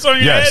pouring off. Drinks on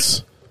your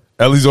Yes.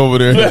 Ellie's over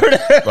there.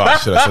 Oh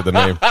shit, I said the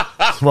name.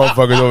 This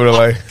motherfucker's over there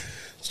like,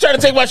 She's trying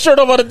to take my shirt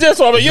off on the disc.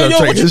 I'm like, yo, He's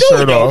gonna what take you his doing?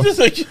 shirt yo? off. Just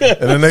like, yeah.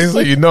 and then next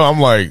thing you know, I'm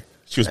like,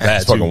 She was "Man, bad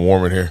it's too. fucking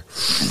warm in here.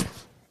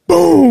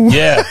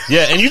 Yeah,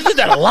 yeah, and you did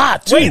that a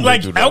lot too. head. Wait,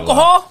 like do that a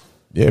alcohol?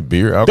 Yeah,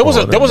 beer. there Alcohol, was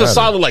a doesn't matter.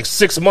 solid like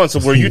 6 months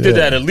of where you did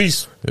Yeah. that at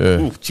least. Yeah.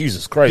 Ooh,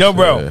 Jesus Christ, Yo,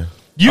 bro.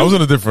 Yeah. I was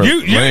in a different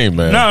lane,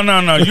 man.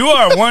 No. You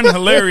are one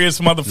hilarious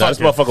Nah, this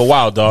motherfucker. motherfucker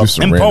wild, Do dog.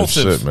 some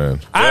Impulsive. random shit,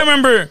 man. I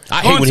remember I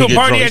hate going when to he a get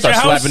party drunk. He at your starts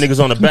house. slapping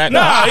niggas on the back.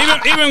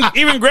 Nah,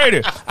 even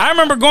greater. I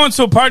remember going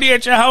to a party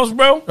at your house,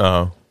 bro.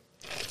 Uh-huh.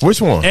 Which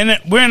one? And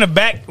we're in the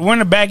back. We're in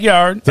the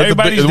backyard. Is that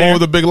Everybody's the one there.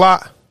 with the big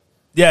lot?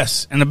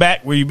 Yes, in the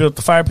back where you built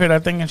the fire pit, I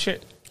think, and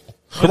shit.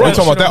 Oh, you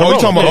talking about that? Oh, you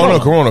talking about? Oh no,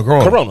 Corona.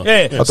 Corona.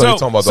 Yeah, I thought you were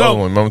talking about the other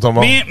one. Remember talking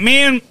about? me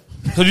and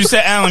because you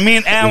said Alan. Me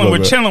and Alan little were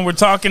bit. chilling. We're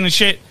talking and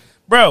shit,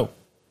 bro.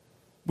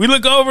 We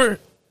look over.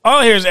 All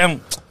I hear is Alan.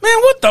 Man,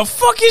 what the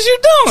fuck is you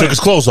doing? Took his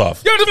clothes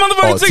off. Yo, this motherfucker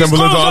Oh, took his clothes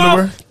Timberlands off.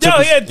 underwear? Yo,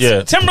 he had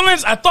Yeah.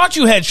 Timberlands. I thought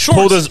you had shorts.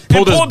 Pulled his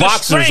and the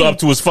boxers string. up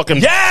to his fucking.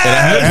 Yeah, I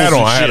had a hat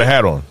on. I had a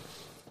hat on.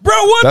 bro.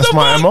 What That's the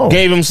my fuck? MO.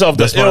 Gave himself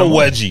the That's my ill MO.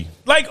 wedgie.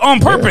 Like on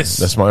purpose.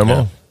 That's my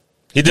MO.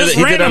 He did Just it.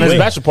 He did it on his randomly.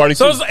 bachelor party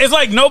So too. it's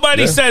like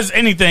nobody Yeah. says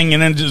anything,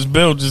 and then just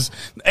Bill just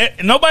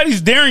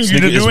nobody's daring you This to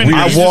nigga do is anything.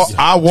 weird. You just-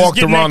 I just walked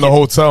get around the naked.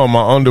 hotel in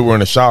my underwear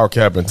and a shower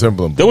cap and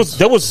Timberland. There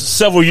was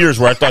several years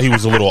where I thought he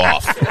was a little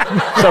off.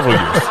 Several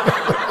years.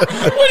 What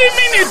do you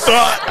mean you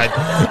thought? I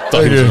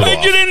thought he was a little Like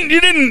off.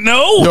 you didn't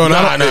know? Yo,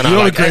 Nah, You know the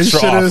like crazy extra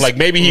shit off. is? Like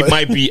maybe he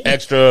might be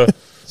extra,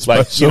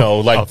 like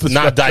Special. like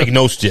not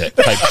diagnosed yet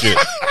type shit.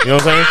 You know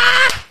what I'm saying?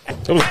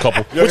 There was a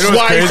couple, Yo, which you is know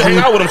why what's I used to crazy?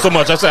 hang out with him so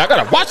much. I said I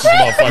gotta watch this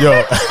motherfucker. Yo,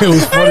 it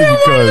was funny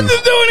because,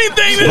 to do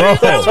anything that Bro.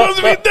 he's not supposed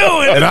to be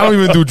doing. and I don't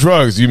even do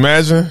drugs. You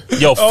imagine?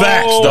 Yo,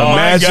 facts, Oh, dog. my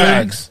Imagine.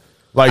 Facts.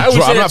 Like, I always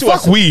say I'm that not too. I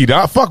fuck said- weed.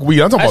 Fuck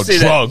weed. I'm talking I about say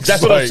drugs. that.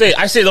 That's what I'm Like, saying.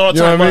 I say it all the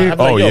you know time. what I mean? I'm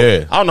like, Oh, yo,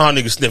 yeah. I don't know how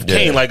niggas sniff Yeah.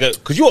 cane.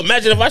 Like, could you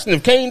imagine if I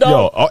sniff cane,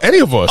 dog? Yo, any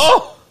of us.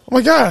 Oh. Oh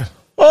my god.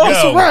 Oh. It's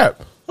a Yo.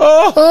 rap.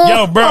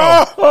 Yo,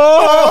 bro,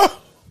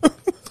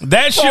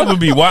 that shit would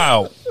be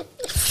wild.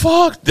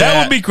 Fuck that. That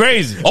would be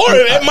crazy. Or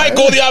it might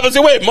go the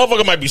opposite way.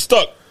 Motherfucker might be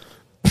stuck.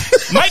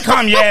 Might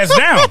calm your ass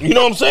down. You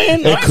know what I'm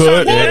saying? It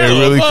could. Yeah, It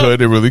really fuck.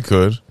 could. It really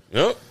could.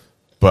 Yeah.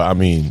 But I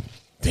mean,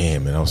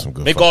 damn, man, that was some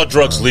good. Make all fucking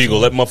drugs times,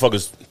 legal. man. Let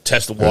motherfuckers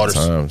test the Good waters.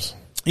 times.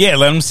 Yeah,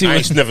 let him see I ain't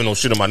what. sniffing no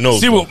shit in my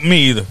nose. See what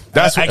me either.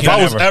 That's I what- If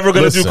I was never. ever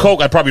gonna Listen. do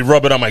coke, I'd probably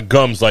rub it on my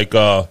gums like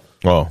Oh,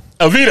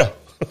 Elvita.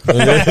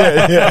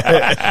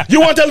 You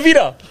want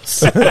Elvita?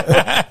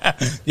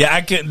 Yeah,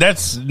 I can.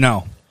 That's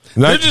no.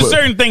 Not- There's just but-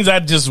 certain things I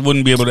just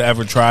wouldn't be able to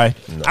ever try.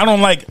 I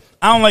don't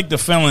like the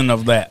feeling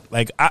of that.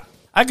 Like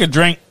I could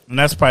drink, and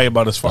that's probably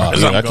about as far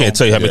as I'm I going. can't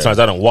tell you how many Yeah. times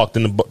I done walked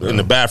in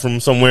the bathroom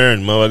somewhere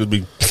and motherfuckers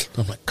be.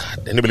 I'm like,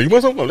 God, and they be like, you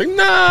want something? I'm like,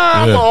 nah,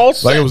 I'm yeah. all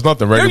set. Like it was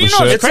nothing. Regular you know,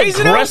 shit. It's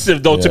crazy though.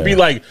 aggressive though to Yeah. be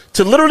like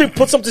to literally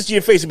put something to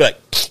your face and be like,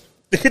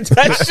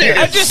 that shit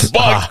I is just-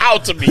 bugged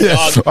out to me,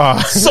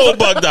 dog. So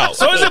bugged out.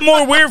 So is it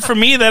more weird for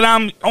me that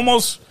I'm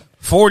almost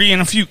 40 in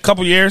a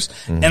couple years,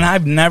 and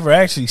I've never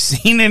actually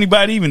seen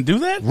anybody even do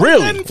that?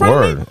 Really? That in front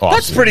of me? Word. Oh,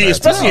 That's shit, pretty, man.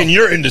 especially in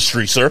your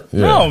industry, sir.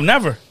 Yeah. No,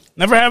 never.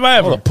 Never have I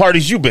All ever. the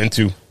parties you've been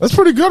to. That's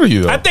pretty good of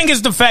you, though. I think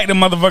it's the fact that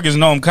motherfuckers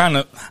know I'm kind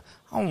of,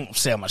 I don't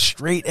say I'm a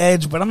straight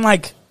edge, but I'm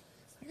like,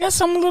 I guess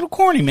I'm a little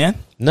corny, man.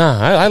 Nah,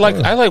 I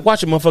like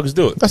watching motherfuckers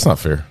do it. That's not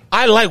fair.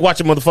 I like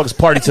watching motherfuckers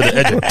party to the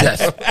edge of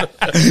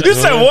death. You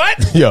said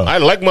what? Yo, I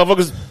like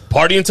motherfuckers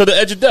partying to the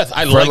edge of death.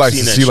 I Fred like likes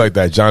seeing to that see shit. like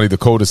that Johnny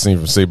Dakota scene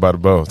from Saved by the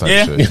Bell type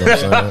Yeah. shit. You know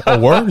what I'm saying? Oh,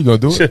 word? You gonna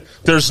do it?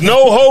 There's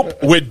no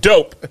hope with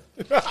dope.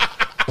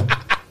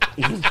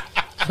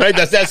 Right,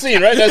 that's that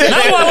scene, right? That's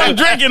Not while I'm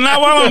drinking.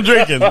 Not while I'm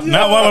drinking.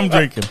 Not while I'm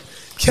drinking.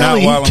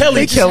 Not while I'm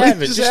Kelly, drinking. just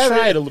have it. Just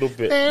try it a little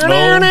bit.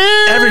 No.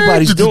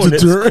 Everybody's doing it.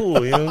 It's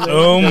cool. You know what I'm saying?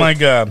 Oh my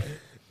god.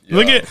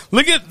 Look at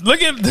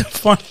the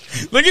fun.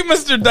 Look at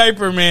Mr.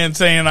 Diaper Man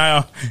saying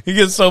he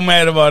gets so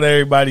mad about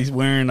everybody's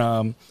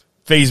wearing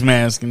face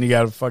mask and he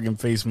got a fucking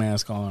face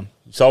mask on.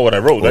 You saw what I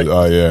wrote, right?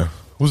 Oh, yeah.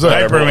 Who's that?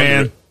 Diaper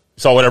Man.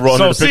 Saw what I wrote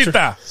under the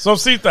picture?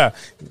 Sosita.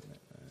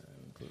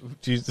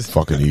 Jesus.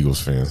 Fucking Eagles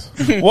fans.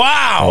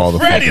 Wow, All the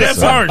Freddie, fucking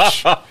that's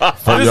harsh.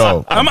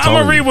 Yo, I'm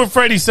going to read what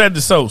Freddie said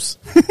to Sos.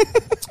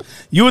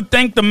 You would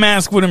think the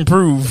mask would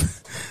improve.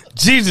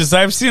 Jesus,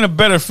 I've seen a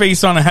better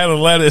face on a head of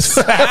lettuce.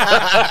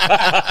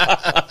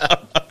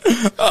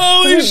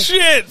 Holy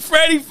shit.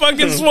 Freddie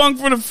fucking swung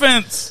for the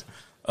fence.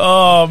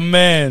 Oh,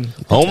 man.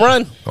 Home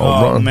run?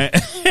 Oh, man.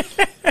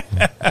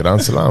 Gran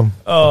Salam.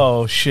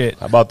 Oh, shit.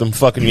 How about them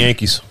fucking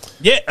Yankees?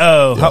 Yeah.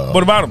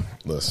 What about him?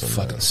 Listen,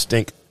 Fucking man.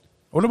 stink.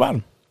 What about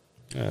him?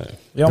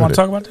 Y'all want to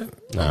talk about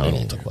that? Nah, I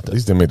don't talk about At that.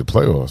 least they made the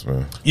playoffs,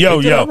 man.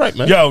 Yo, did all right,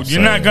 man.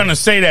 you're not going to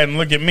say that and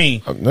look at me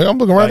Nigga, I'm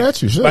looking right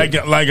at you. Shit.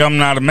 like I'm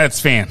not a Mets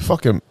fan.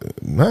 Fucking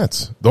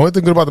Mets. The only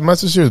thing good about the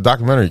Mets this year is the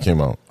documentary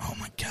came out Oh,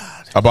 my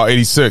God. about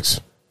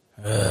 86.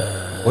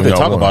 What they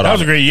talk about? That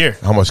was a great year.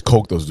 How much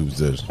coke those dudes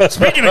did.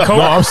 Speaking of Coke.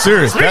 No, I'm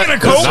serious. Speaking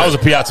of Coke. I was a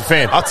Piazza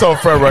fan. I'll tell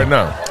Fred right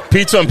now.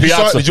 Pizza and You saw it?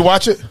 Piazza. Did you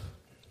watch it?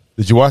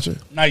 Did you watch it?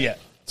 Not yet.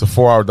 It's a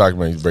 4-hour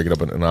documentary. You break it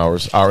up in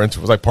hours. Hour into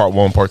it. It's like part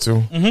 1, part 2.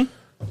 Mm-hmm.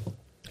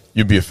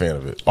 You'd be a fan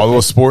of it. Although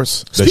it's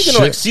sports. the Speaking of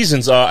like shit-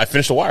 seasons, I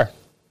finished The Wire.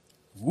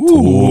 Yo,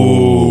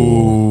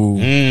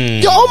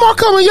 Omar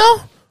coming, yo.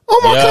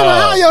 Omar Yeah. coming,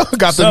 hi, yo.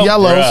 Got the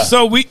yellows. yeah.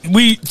 So we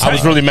I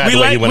was really mad the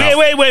way he went out.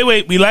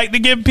 Wait. We like to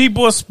give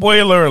people a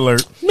spoiler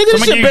alert. Nigga, this So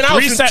I'ma shit give been you out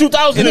 3 since sec-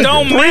 2003 It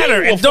don't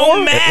matter. or It don't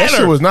 4. matter. That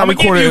shit was not I'ma give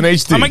recorded you- in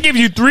HD. I'm gonna give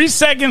you 3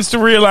 seconds to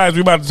realize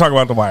we're about to talk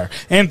about The Wire.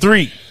 And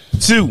 3,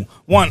 2,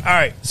 1. All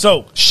right.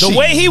 So the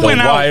way he The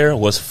went out. Wire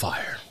was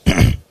fire.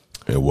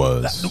 It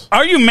was.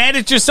 Are you mad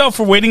at yourself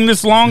for waiting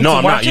this long? No, to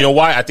I'm watch not. it? You know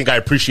why? I think I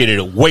appreciated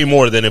it way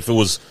more than if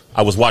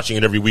I was watching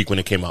it every week when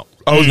it came out.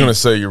 I was going to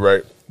say, you're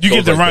right. You Goes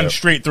get to like run that.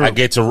 straight through. I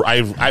get to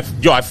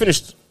I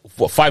finished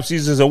 5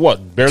 seasons in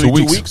what? Barely 2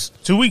 2 weeks.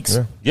 2 weeks.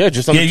 Yeah. Yeah,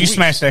 just under Yeah, 2 you weeks.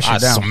 smashed that shit I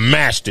down.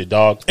 smashed it,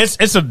 dog. It's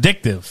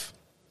addictive.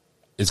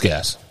 It's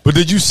gas. But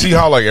did you see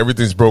how like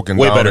everything's broken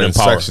Way down better in than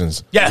Power.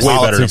 sections? Yes. Way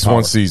better than Politics Power.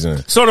 one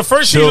season. So the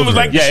first season was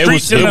like the Yeah, it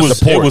streets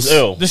was in it was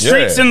ill. the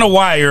streets Yeah. in The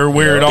Wire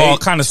where it Yeah. all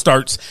They- kind of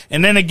starts,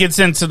 and then it gets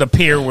into the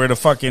pier where the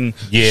fucking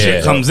Yeah.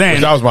 shit comes in.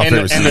 That was my and,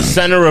 favorite and the season.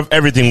 center of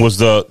everything was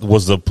the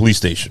police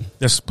station.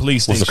 This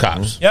police Was the station.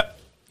 cops. Yep.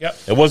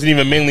 It wasn't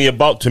even mainly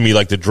about to me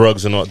like the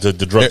drugs and all, the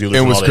drug dealers.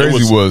 and all what's that. It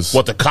crazy was-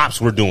 what the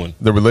cops were doing.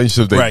 The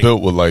relationship they Right.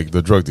 built with like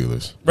the drug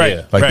dealers. Right.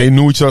 Yeah. Like right. they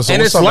knew each other. So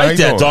And what's it's up, man? How like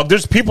you that, doing? dog.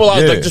 There's people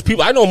out Yeah. like there's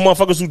people I know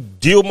motherfuckers who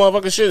deal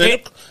motherfucking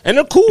shit, and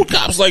they're cool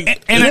cops.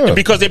 Like And-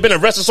 because they've been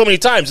arrested so many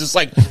times, it's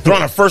like they're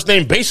on a first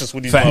name basis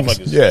with these Facts.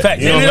 motherfuckers. Yeah.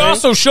 Facts. You know And it what I mean?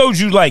 also shows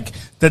you like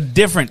the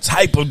different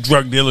type of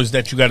drug dealers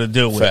that you got to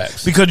deal with.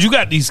 Facts. Because you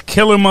got these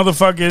killer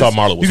motherfuckers. Thought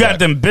Marlo was you got whack.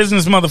 them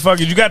business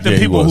motherfuckers. You got them Yeah,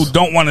 he people was. who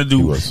don't want to He do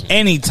was.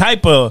 any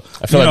type of.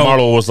 I feel you like know,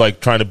 Marlo was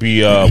like trying to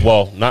be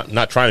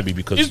not trying to be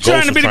because He's Ghost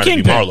trying to was be the trying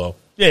kingpin. Marlo.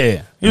 Yeah, he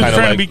was Kinda trying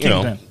like, to be you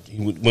know,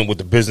 kingpin. he went with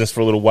the business for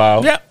a little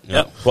while. Yep, You know.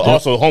 yep. But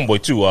also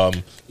homeboy too,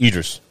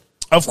 Idris.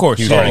 Of course,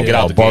 He was yeah, trying to get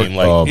out the Bart- game.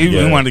 Like He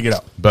yeah. wanted to get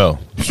out. Bell,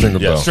 Stringer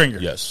Yeah. Bell. Stringer.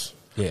 Yes.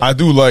 I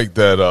do like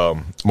that.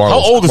 Marlo's, How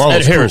old is Ed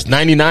Marlo's Harris? cool.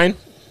 99.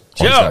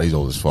 Oh, Yo. he's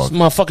old as fuck. This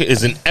motherfucker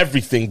is in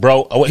everything,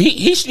 bro.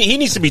 He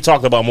needs to be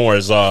talked about more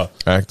as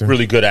Actor?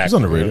 really good actor. He's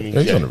underrated. You know what I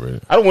mean? Yeah, he's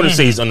underrated. I don't want to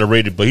say he's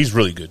underrated, but he's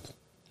really good.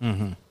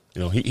 You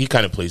know, he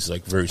kind of plays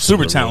like very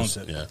Super similar roles.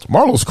 talented. Yeah,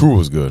 Marlo's crew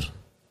was good.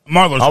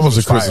 Marlo's I was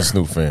a fire. Chris and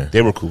Snoop fan.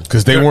 they were cool.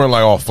 Because they weren't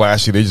like all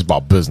flashy. They just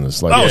about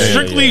business. Like Oh,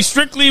 yeah.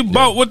 strictly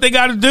about what they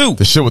got to do.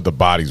 The shit with the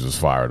bodies was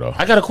fire though.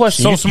 I got a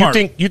question. So you smart.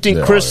 think Yeah,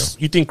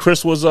 You think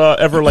Chris was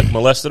ever like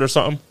molested or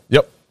something?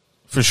 Yep.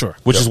 For sure.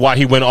 Which is why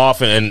he went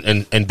off and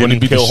didn't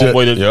beat the kill shit.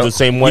 homeboy Yep. the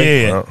same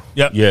way. Yeah.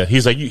 Yep. Yeah,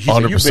 he's like, he's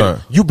like,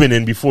 100%. you've been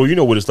in before. You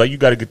know what it's like. You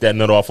got to get that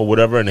nut off or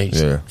whatever. And he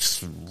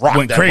just rocked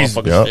Went that crazy.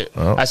 motherfucker Yep. shit.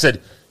 Yep. I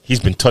said,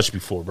 he's been touched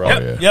before, bro.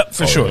 Yep, yeah. yep,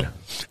 for Oh, sure. yeah.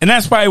 And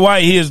that's probably why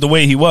he is the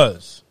way he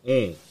was.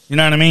 You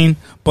know what I mean?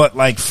 But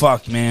like,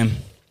 fuck, man.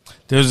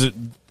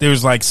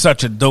 There's like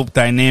such a dope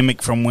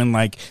dynamic from when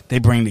like they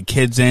bring the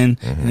kids in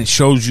and it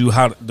shows you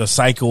how the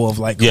cycle of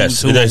like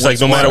Yes, who's who, it's like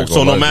what's no matter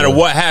what. no matter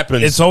what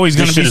happens, It's always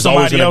this gonna shit be is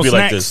always somebody gonna be else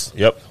like next. this.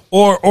 Yep.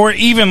 Or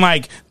even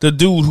like the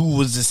dude who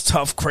was this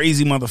tough,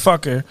 crazy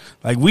motherfucker,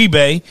 like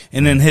Weebay,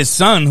 and then his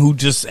son who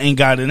just ain't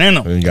got it in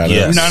him. Ain't got it.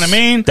 Yes. You know what I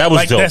mean? That was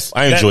Like, dope.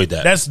 I enjoyed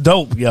that. That's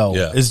dope, yo.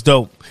 Yeah. It's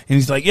dope. And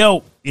he's like,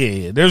 yo,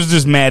 yeah, there's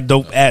just mad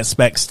dope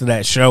aspects to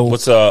that show.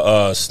 What's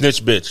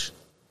snitch bitch?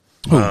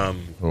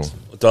 Who?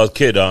 The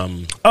kid,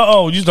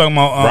 oh, you talking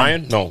about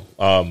Ryan? No,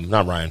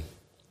 not Ryan.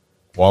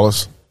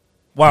 Wallace.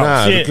 Wow,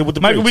 Nah, the shit. kid with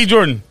the Michael B. braids.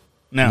 Jordan.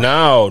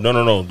 No. No.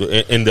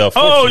 In the Oh,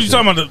 fourth you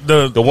season. talking about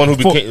the The one who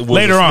became was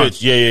later a on?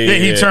 snitch. Yeah.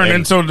 He turned And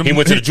into the. he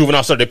went to the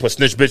juvenile center. They put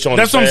snitch bitch on.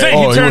 That's the what I'm side. saying.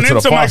 Oh, He he turned went to the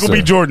into Michael B.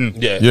 foster. Jordan.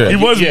 Yeah, Yeah. He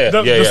was the same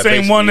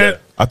basically, one yeah.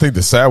 that. I think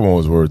the sad one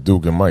was where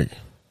Duke and Mike.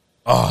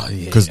 Oh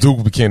yeah, because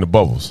Duke became the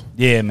Bubbles.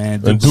 yeah, man.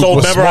 And Duke So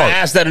was remember, smart. I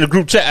asked that in the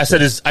group chat. I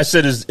said, "Is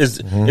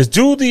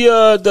Dude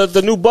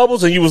the new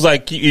Bubbles?" And he was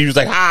like, keep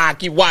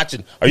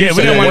watching. Are you Yeah, we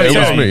saying didn't that? want to It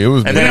was tell me. you. It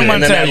was And me. then, wanna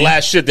and then tell that you.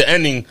 last shit, the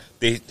ending,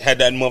 they had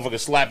that motherfucker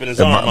slapping his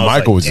And arm. I was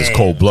Michael like, was just damn.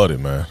 cold blooded,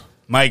 man.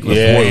 Mike was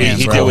Yeah, the man,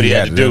 he bro. did what he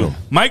had to it in do. him.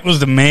 Mike was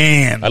the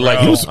man. I like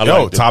bro. him. I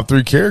Yo, liked it. top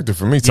 3 character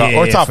for me, top Yeah,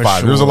 or top for 5.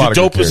 sure. There's a lot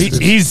The of good dopest, characters.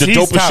 He's the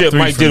dopest top shit 3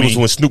 Mike for did me. was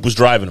when Snoop was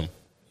driving him,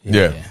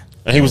 Yeah,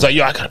 and he was like,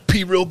 "Yo, I gotta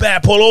pee real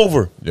bad. Pull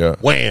over." Yeah.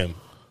 Wham.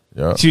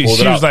 yeah. She Pulled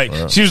was it out. like,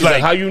 she was She's like,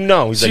 like, "How you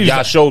know?" He's she like, was "Y'all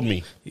like- showed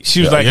me."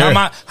 she was Yeah, like,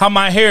 yeah. how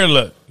my hair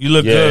look? You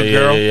look Yeah, good, yeah,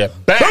 girl. yeah.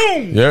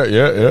 Boom.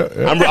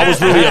 Yeah. I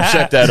was really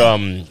upset that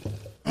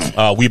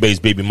Weebay's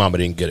baby mama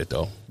didn't get it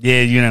though.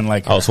 Yeah, you didn't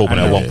like her. I was hoping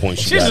know. at one point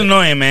she She's got it.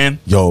 annoying, man.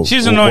 Yo,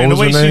 she's what annoying. The was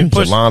way her she name?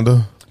 pushed.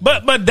 Yolanda.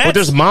 But that's, But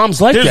there's moms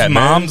like there's that,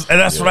 moms, man. and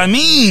that's what I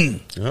mean.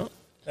 Yeah.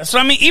 That's what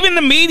I mean. Even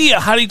the media,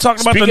 how do you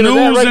talk about Speaking the of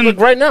that, news right, and look,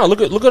 right now, look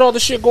at all the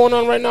shit going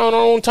on right now in our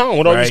own town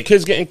with all these Right.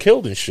 kids getting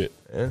killed and shit.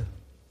 Yeah.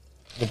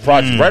 The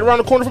project right around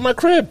the corner from my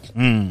crib.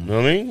 You know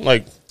what I mean?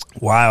 Like,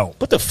 wow.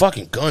 put the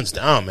fucking guns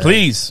down, man.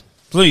 Please.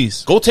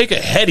 Go take a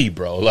heady,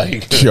 bro.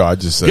 Like, Yo, I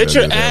just said get that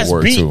your at ass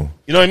work beat. too.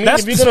 You know what I mean?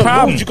 That's if you're the gonna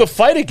problem. lose, you could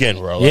fight again,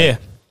 bro. Like, Yeah.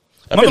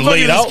 I've been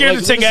laid Motherfuckers are out. scared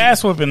Like, to take an listen-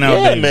 ass whipping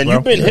nowadays. Yeah, man. bro.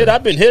 You've been hit.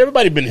 I've been hit.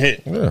 Everybody been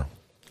hit. Yeah.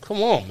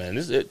 Come on, man.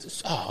 I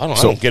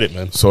So- don't get it,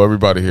 man. So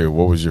everybody here,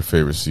 what was your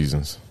favorite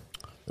seasons?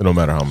 It don't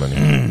matter how many.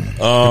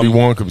 Could be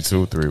 1, could be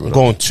 2, 3. I'm Whatever.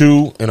 going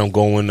 2, and I'm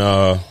going.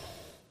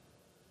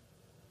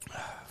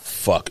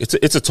 Fuck.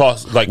 It's a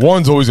toss. Like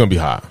 1's always gonna be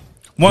high.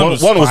 one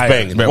was fire.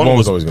 banging. Man, One 1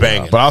 was always gonna be high.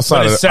 banging. But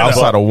outside But it's set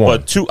up. of 1,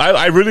 But 2,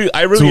 I really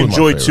 2 is my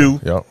enjoyed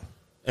favorite. 2. Yep.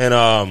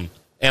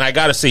 And I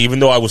gotta say, even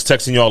though I was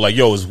texting y'all like,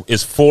 "Yo,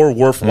 is 4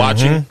 worth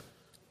watching?"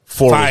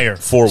 4 Fire.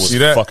 was, 4 was See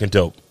that? fucking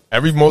dope.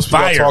 Most people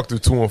I Fire. talk to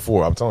 2 and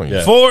 4. I'm telling you.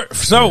 Yeah.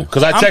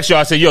 Because I text y'all,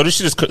 I said, "Yo, this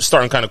shit is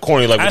starting kind of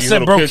corny." Like, with I these said,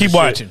 little bro, kids keep and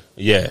shit. watching.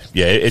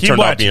 Yeah, it Keep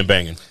turned out watching. being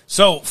banging.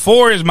 So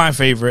 4 is my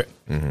favorite.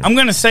 Mm-hmm. I'm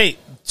gonna say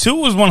 2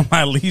 was one of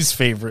my least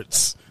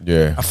favorites.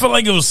 Yeah. I feel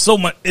like it was so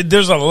much.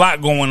 There's a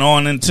lot going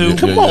on in 2.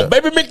 Come on,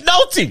 baby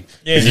McNulty.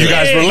 Yeah, you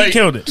guys yeah, relate. he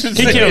killed it.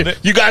 He killed it.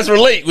 You guys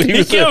relate. When He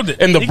was killed it.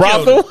 in the He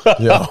brothel. killed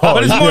Yeah.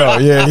 But it's more-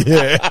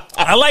 yeah.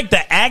 I like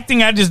the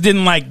acting. I just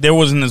didn't like there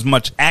wasn't as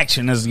much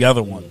action as the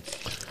other one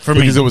for me.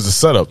 Because it was a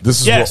setup.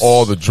 This is Yes. where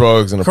all the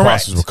drugs and the Correct.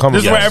 process were coming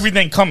This is from. where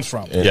everything comes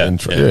from. And- Yeah,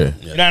 and yeah. yeah.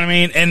 You know what I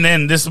mean? And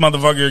then this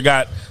motherfucker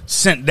got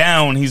sent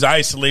down. He's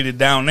isolated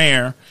down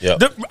there.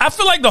 Yep. I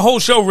feel like the whole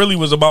show really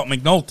was about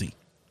McNulty.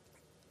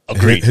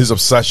 Agreed. His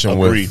obsession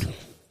Agreed. with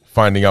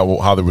finding out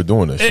how they were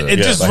doing this shit. It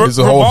just Like, his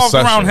whole revolved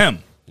obsession. around him.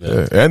 Yeah.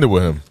 It ended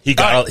with him. He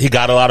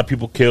got a lot of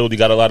people killed. He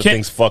got a lot of Can-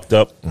 things fucked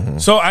up.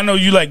 So I know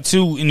you like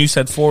 2 and you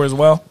said 4 as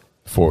well.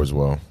 4 as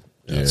well.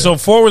 Yeah. So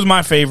 4 was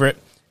my favorite,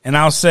 and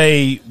I'll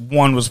say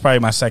 1 was probably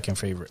my second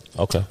favorite.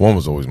 Okay. 1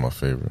 was always my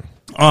favorite.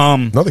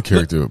 Another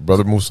character,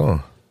 Brother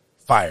Musan.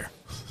 Fire.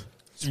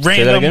 that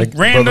Random, again?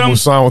 random, Brother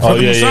Musan with Oh,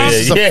 Brother yeah, Musan. yeah, This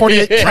is yeah, a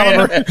 48 yeah.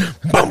 caliber.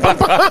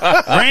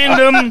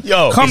 random.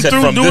 Yo, come he said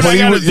through, from do what this- I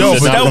gotta he was- do. Not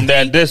from Stealthy.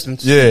 that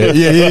distance.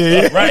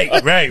 Yeah. Right.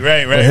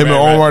 Him and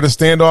Omar, the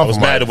standoff. I was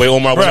mad the way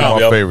Omar went Bruh. out. My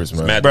yo. favorites, I was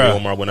man. mad the way Bruh.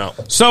 Omar went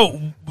out.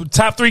 So,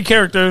 top 3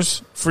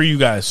 characters for you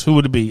guys. Who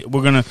would it be?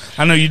 We're gonna.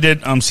 I know you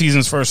did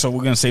seasons first, so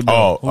we're gonna say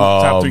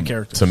top 3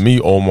 characters. To me,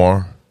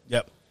 Omar,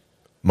 Yep.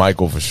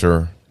 Michael for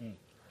sure.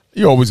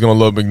 You're always gonna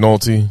love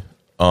McNulty.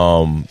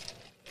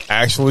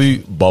 Actually,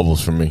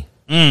 Bubbles for me.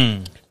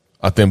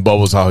 I think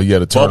Bubbles how he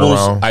had a Bubbles,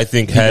 turnaround. I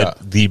think He had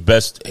got- the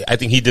best. I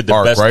think he did the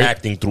Arc, best right?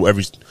 acting through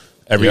every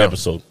Yeah.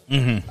 episode.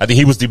 I think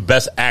he was the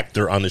best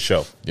actor on the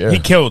show. yeah. He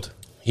killed.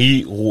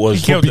 He was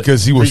He killed it.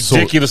 because he was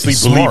ridiculously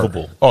so smart.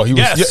 believable. Oh, he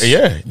was Yes.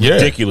 yeah.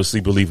 ridiculously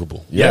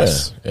believable.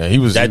 Yes. Yeah, he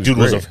was. That dude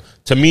was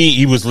to me,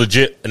 he was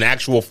legit an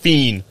actual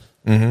fiend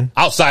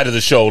outside of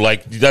the show.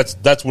 Like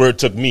that's where it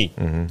took me.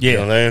 Yeah. You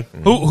know what I'm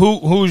saying?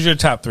 Who's your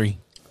top 3?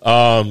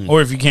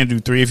 Or if you can't do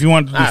 3, if you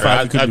want to do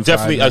 5, you could I do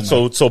definitely.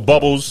 5. So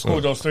Bubbles, Who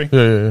are those 3?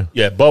 Yeah.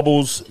 yeah,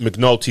 Bubbles,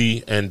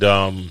 McNulty,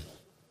 and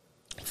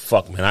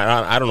fuck man,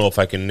 I don't know if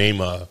I can name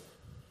a.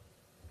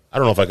 I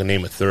don't know if I can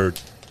name a third.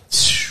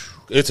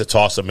 It's a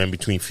toss up, man,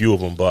 between few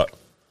of them, but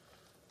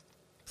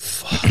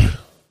fuck.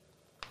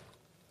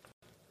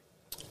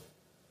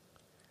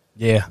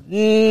 Yeah.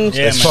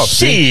 It's tough.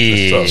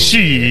 see? It's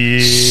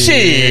tough.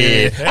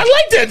 Shit. I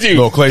like that dude.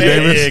 No, Clay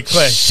Davis. Yeah,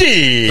 Clay.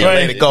 Shit. Clay.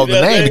 Lady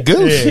Golden Name, the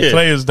goose. Yeah,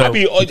 Clay is dope. I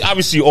mean,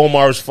 obviously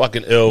Omar's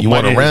fucking ill. You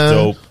Mike want is around?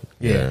 dope.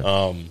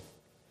 Yeah.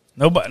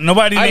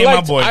 Nobody I named my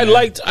liked, boy. I man.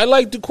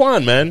 liked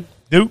Duquan, man.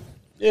 Duke.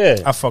 Yeah.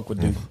 I fuck with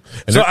Duke.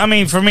 And So there- I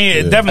mean, for me,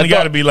 it Yeah. definitely I thought-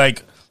 got to be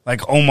like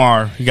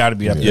Omar. He got to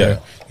be up Yeah. there.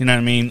 You know what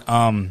I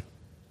mean?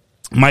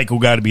 Michael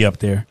got to be up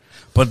there.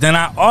 But then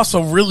I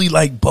also really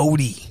like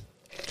Bodie.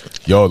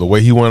 Yo, the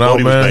way he went out,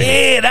 Bodie was man.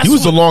 banging. Yeah, that's he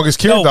was the what- longest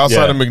character Yo,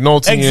 outside yeah. of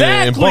McNulty and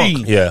Exactly.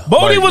 Bunk. Yeah.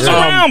 Bodie Like, was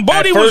yeah. around.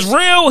 Bodie At was first-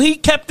 real. He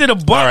kept it a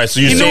buck. All right, so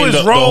you're he knew saying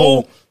his the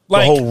role.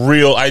 whole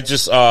real. I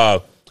just I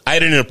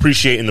didn't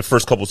appreciate in the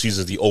first couple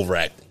seasons the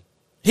overacting.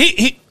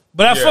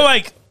 But I feel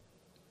like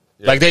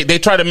Like they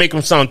tried to make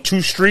him sound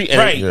too street, and,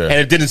 Right. and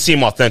it didn't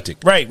seem authentic.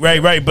 right.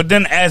 But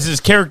then as his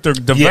character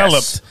developed,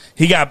 Yes.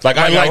 He got Like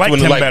I liked when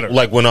him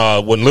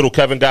better. when little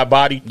Kevin got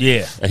bodied.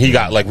 Yeah. And he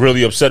got like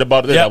really upset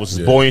about it. Yep. That was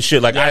his boy and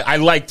shit. Like I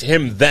liked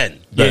him then.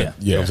 Yeah.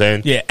 You know what I'm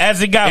saying? Yeah,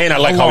 as it got And I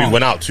like how he along.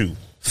 went out too.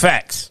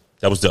 Facts.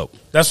 That was dope.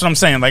 That's what I'm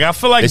saying. Like I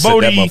feel like They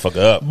set that motherfucker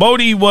up.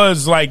 Bodie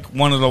was like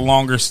one of the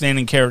longer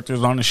standing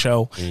characters on the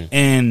show,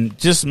 and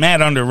just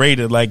mad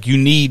underrated. Like you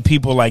need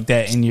people like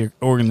that in your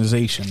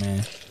organization,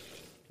 man.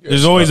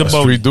 There's always a Bodie.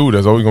 street dude.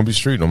 That's always gonna be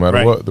street, no matter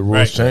Right. what. The rules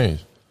Right. change.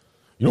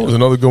 You know, there's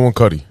another good one,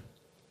 Cuddy.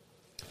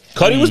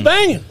 Cuddy was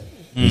banging.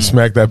 He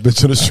smacked that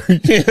bitch in the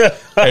street.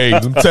 Hey,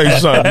 let me tell you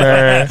something,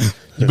 man.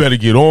 You better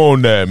get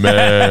on that,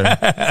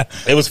 man.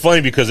 It was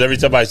funny because every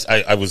time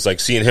I was like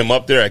seeing him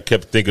up there, I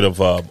kept thinking of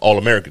All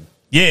American.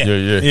 Yeah, Yeah.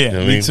 yeah. You know what I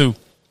Me mean? too.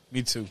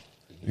 Me too.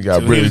 You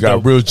got So real, he you was got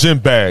dope. real gym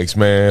bags,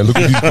 man. Look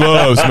at these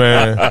gloves,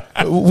 man.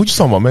 What you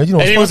talking about, man? You know,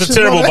 And he was a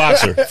terrible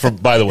boxer.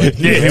 By the way,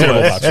 he was a he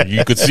terrible was. boxer.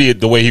 You could see it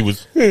the way he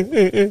was.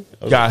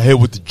 got hit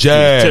with the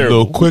jab a terrible.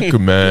 little quicker,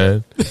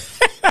 man.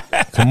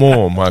 Come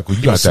on, Michael.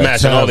 You got that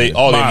Smashing all talent.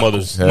 their Michael,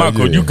 mothers. Hell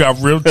Michael, yeah. you got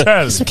real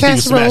talent. He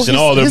was smashing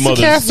all their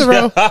mothers.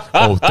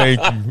 Oh, thank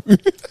you.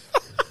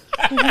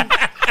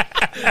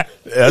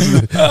 That's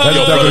the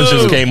Your brother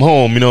just came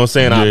home. You know what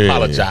I'm saying? I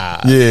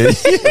apologize. Yeah.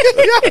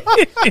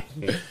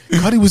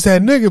 Cuddy was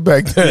that nigga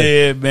back then.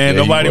 Yeah, man.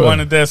 Yeah, he Nobody was.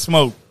 wanted that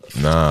smoke.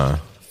 Nah.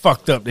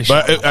 Fucked up this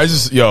But shit. I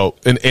just,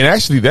 and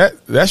actually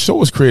that show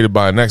was created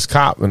by an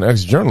ex-cop, an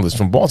ex-journalist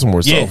from Baltimore.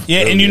 Yeah, so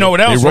yeah. And you know what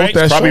they else, wrote right?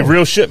 that Probably show.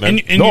 real shit, man.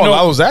 And No, you a know,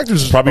 lot of those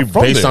actors Probably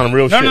from based there. on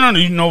real shit. no.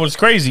 You know what's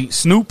crazy?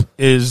 Snoop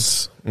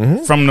is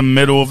from the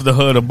middle of the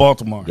hood of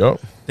Baltimore.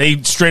 Yup.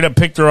 They straight up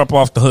picked her up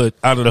off the hood,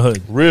 out of the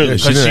hood. Really? Yeah,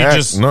 Because she didn't act,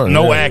 just nothing,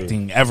 no yeah.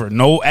 acting ever,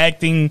 no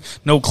acting,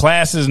 no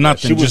classes,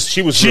 nothing.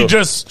 She was real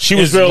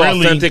is real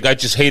really, authentic. I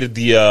just hated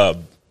the.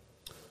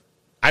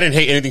 I didn't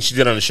hate anything she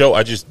did on the show.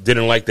 I just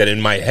didn't like that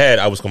in my head.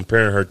 I was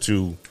comparing her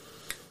to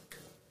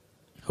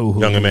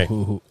Young M.A.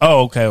 Oh,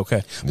 okay.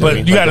 But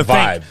Like you got to the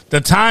vibe. think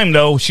the time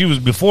though. She was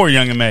before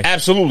Young M.A.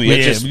 Absolutely. Yeah,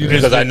 It just, you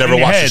because I never in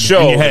your watched head, the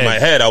show, in your in my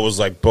head, I was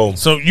like, boom.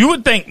 So you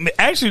would think,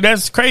 actually,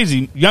 that's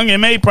crazy. Young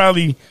M.A.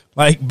 probably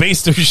like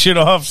based her shit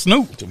off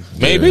Snoop.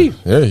 Maybe.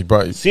 Yeah, he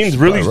probably Seems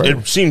really, right.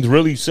 it seemed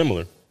really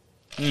similar.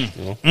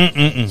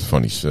 It's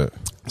funny shit.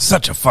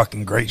 Such a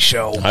fucking great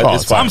show.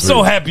 It's fine. I'm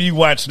so happy you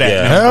watched that.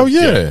 Yeah. man. Hell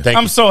yeah. Thank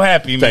I'm you. so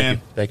happy, Thank man.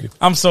 you. Thank you.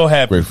 I'm so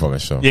happy. Great fucking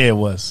show. Yeah, it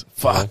was.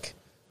 Fuck.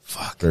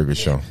 Very good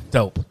show.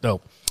 Dope.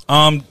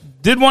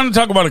 Did want to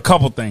talk about a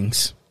couple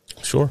things.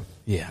 Sure.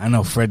 Yeah, I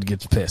know Fred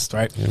gets pissed,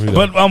 right?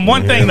 But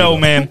one thing though,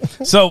 man.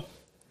 So,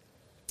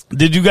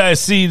 did you guys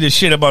see the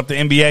shit about the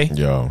NBA?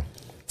 Yo.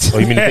 Oh,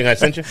 you mean the thing I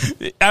sent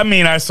you? I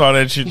mean, I saw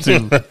that shit too.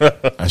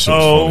 That shit was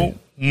Oh funny.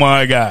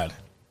 my god.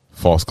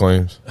 False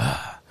claims.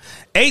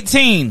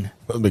 18.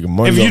 Making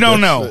money If you off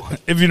don't that know,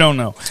 shit. if you don't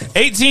know,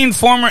 18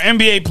 former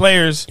NBA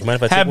players You mind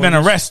if I take have one been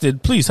of these?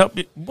 arrested. Please help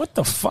me. What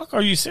the fuck?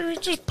 Are you serious?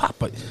 Just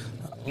pop it.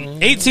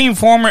 18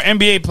 former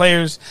NBA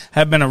players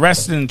have been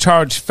arrested and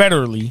charged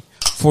federally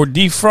for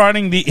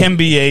defrauding the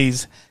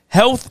NBA's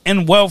health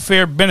and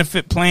welfare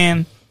benefit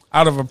plan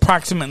out of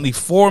approximately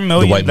 $4 The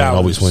million. white man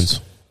always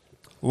wins.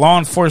 Law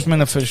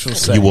enforcement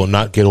officials say. You will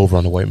not get over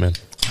on the white man.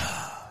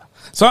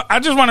 So I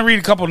just want to read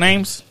a couple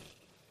names.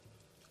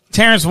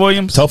 Terrence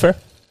Williams, Telfair?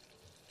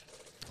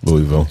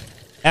 Louisville,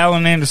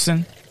 Allen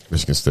Anderson,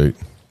 Michigan State,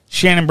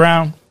 Shannon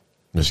Brown,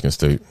 Michigan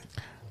State,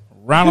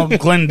 Ronald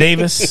Glenn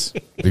Davis,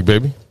 Big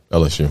Baby,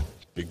 LSU,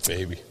 Big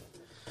baby.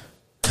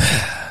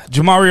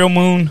 Jamario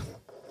Moon,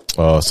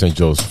 St.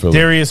 Joe's, Philly,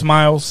 Darius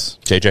Miles,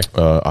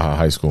 JJ.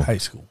 High School, high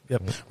school.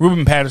 Yep.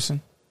 Ruben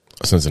Patterson,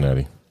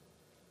 Cincinnati,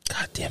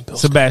 God damn, Bill.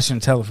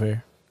 Sebastian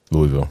Telfair,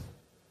 Louisville.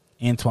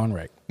 Antoine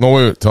Reck, No,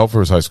 wait,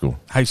 Telfair is high school.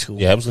 high school.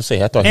 Yeah, I was going to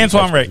say, I thought he was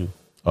Antoine high Reck. school,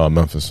 too.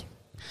 Memphis.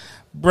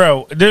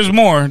 Bro, there's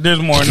more.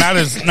 Not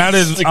as I know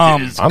Good,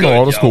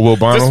 all the yo. school. Will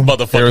This Bynum,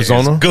 motherfucker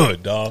Arizona. is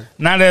good, dog.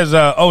 not as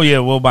oh yeah,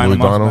 Will Bynum. Will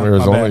My Bynum, bad,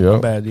 Arizona, my yeah.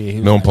 bad. Yeah, he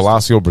was Milton nice.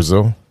 Palacio,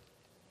 Brazil.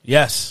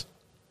 Yes.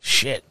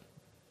 Shit.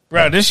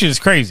 Bro, this shit is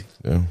crazy.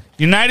 Yeah.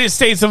 United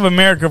States of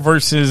America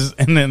versus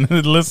and then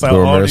it lists out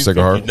Bill all Ramirez, these Sacred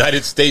people. Heart.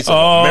 United States of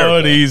All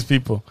America. these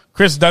people.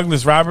 Chris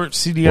Douglas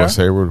Roberts, CDR. Wes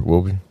Hayward,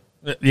 Wilby,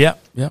 Yep.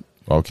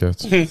 all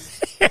cats. I'm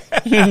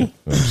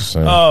just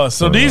saying. Oh,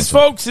 so these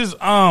folks is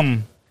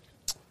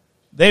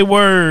they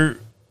were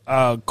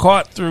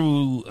caught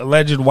through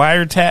alleged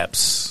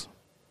wiretaps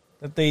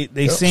that they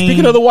seen.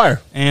 Speaking of the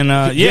wire. and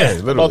Yeah, yeah,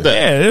 literally.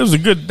 yeah, that was a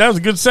good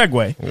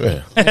segue.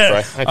 Yeah.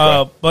 I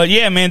try. But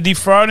yeah, man,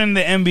 defrauding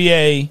the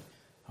NBA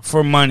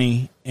for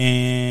money,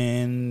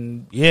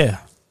 and yeah,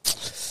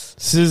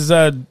 this is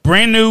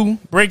brand new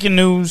breaking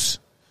news.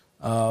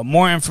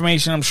 More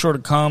information, I'm sure, to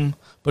come.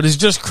 But it's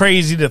just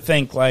crazy to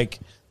think like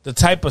the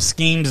type of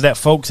schemes that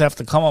folks have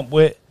to come up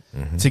with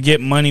to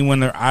get money when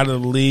they're out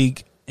of the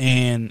league.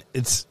 And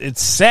it's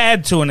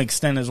sad to an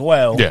extent as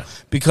well, Yeah.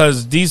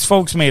 because these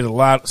folks made a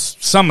lot.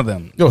 Some of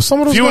them, Yo, some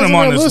of those few of guys them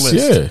on that this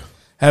list, yeah.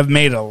 have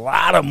made a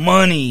lot of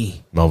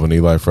money Melvin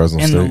Eli, Fresno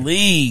in the State.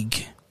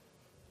 league,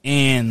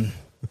 and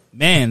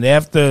man, they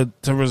have to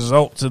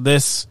result to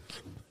this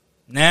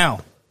now.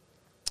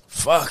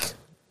 Fuck.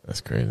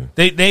 That's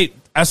crazy.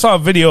 I saw a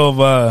video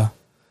of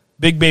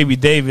Big Baby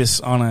Davis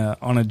on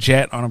a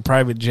jet, on a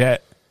private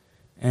jet,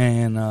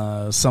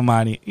 and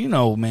somebody,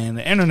 man,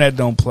 the internet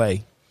don't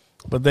play,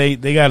 but they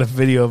got a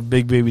video of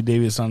Big Baby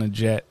Davis on a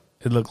jet.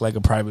 It looked like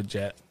a private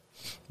jet,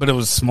 but it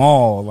was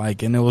small,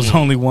 and it was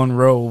only one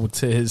row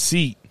to his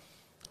seat.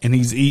 And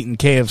he's eating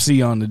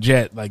KFC on the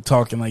jet,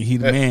 talking like he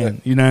the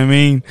man. You know what I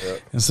mean?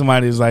 Yep. And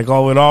somebody was like,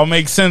 "Oh, it all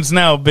makes sense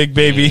now, Big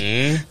Baby."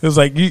 Mm-hmm. It was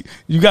like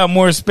you got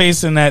more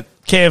space in that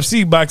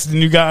KFC box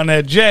than you got on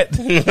that jet.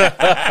 For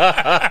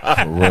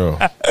real.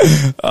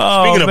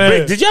 Speaking of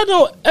big, did y'all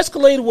know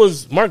Escalade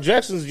was Mark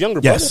Jackson's younger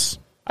brother? Yes.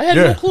 I had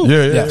no clue.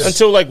 Yeah, yes.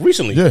 Until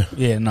recently.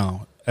 Yeah,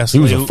 no.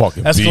 Escalade, he was a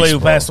fucking beast, Escalade who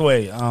bro. passed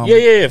away.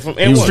 From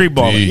Street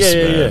Baller.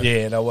 Man.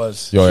 Yeah, that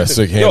was. Yo, that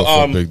sick hand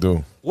for a big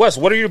dude. Wes,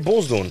 what are your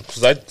Bulls doing?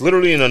 Because I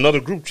literally in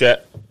another group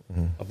chat,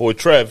 my boy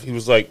Trev, he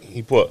was like,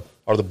 he put,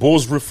 "Are the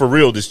Bulls for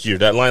real this year?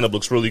 That lineup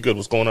looks really good.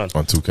 What's going on?"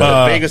 On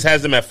 2K. Vegas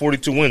has them at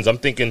 42 wins. I'm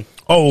thinking,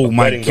 oh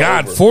my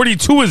God,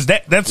 42 is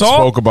that's all?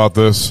 Spoke about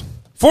this.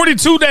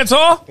 42, that's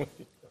all?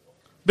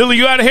 Billy,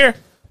 you out of here?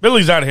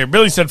 Billy's out of here.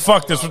 Billy said,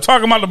 "Fuck this. We're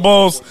talking about the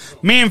Bulls.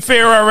 Me and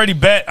Fair already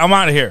bet. I'm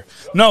out of here."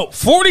 No,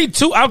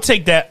 42, I'll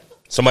take that.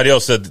 Somebody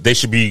else said they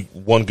should be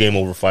one game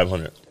over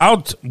 500.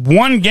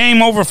 One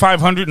game over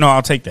 500? No,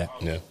 I'll take that.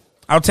 Yeah.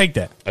 I'll take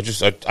that.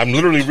 I'm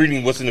literally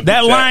reading what's in the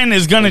that line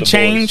is going to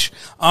change.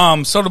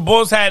 So the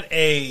Bulls had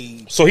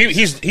a. So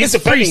he's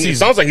defending. Preseason. It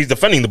sounds like he's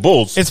defending the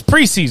Bulls. It's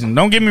preseason.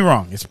 Don't get me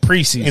wrong. It's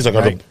preseason. He's like,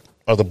 right?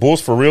 are the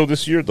Bulls for real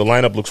this year? The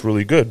lineup looks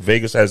really good.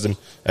 Vegas has them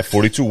at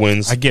 42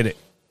 wins. I get it.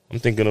 I'm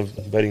thinking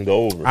of betting the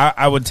over.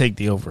 I would take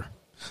the over.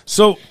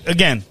 So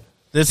again,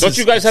 don't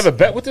you guys have a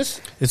bet with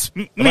this? It's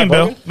me and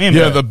Bill.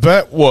 The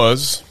bet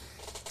was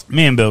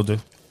me and Bill do.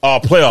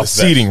 Playoff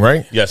seeding,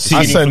 right? Yes.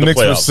 I said Knicks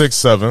for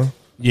 6-7.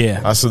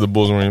 Yeah. I said the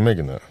Bulls weren't even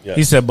making that. Yeah.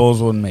 He said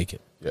Bulls wouldn't make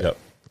it. Yeah. Yep.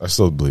 I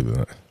still believe in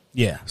that.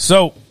 Yeah.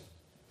 So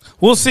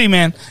we'll see,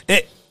 man.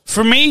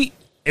 For me,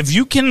 if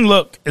you can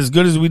look as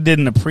good as we did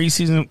in the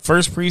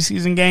first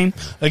preseason game,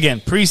 again,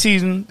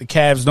 preseason, the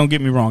Cavs, don't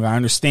get me wrong, I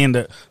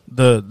understand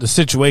the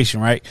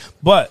situation, right?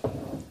 But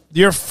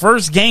your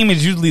first game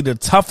is usually the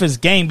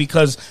toughest game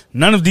because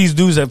none of these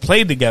dudes have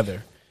played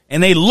together.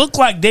 And they look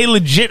like they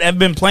legit have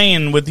been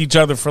playing with each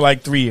other for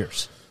 3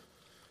 years.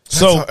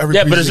 So but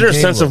is there a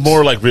sense of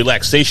more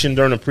relaxation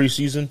during the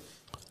preseason?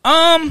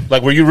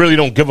 Where you really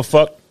don't give a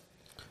fuck?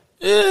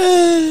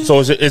 So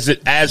is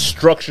it as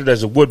structured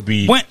as it would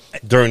be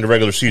during the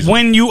regular season?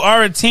 When you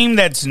are a team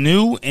that's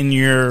new and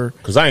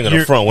because I ain't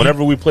gonna front.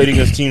 Whenever we played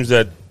against teams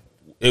that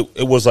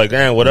it was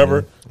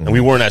whatever, and we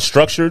weren't as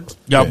structured,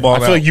 I feel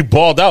like you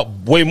balled out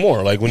way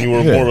more. When you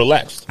were more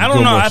relaxed. I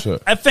don't know.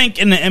 I think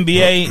in the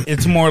NBA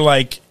it's more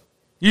like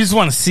you just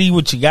want to see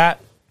what you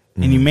got,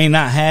 and you may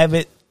not have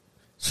it.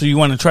 So you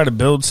want to try to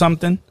build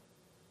something,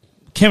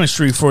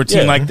 chemistry for a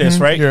team like this,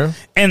 right? Yeah.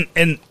 And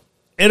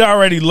it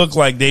already looked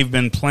like they've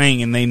been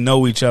playing and they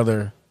know each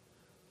other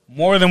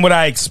more than what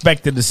I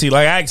expected to see.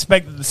 I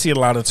expected to see a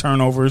lot of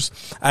turnovers.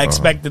 I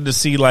expected to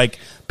see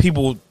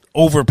people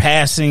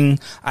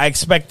overpassing. I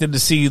expected to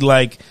see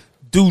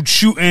dude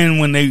shooting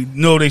when they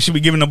know they should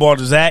be giving the ball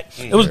to Zach.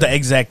 It was the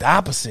exact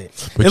opposite.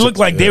 It looked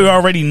like they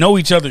already know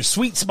each other's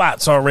sweet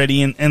spots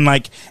already, and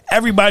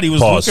everybody was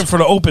looking for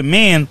the open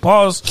man.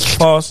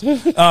 Pause.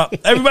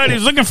 Everybody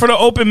was looking for the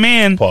open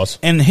man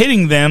and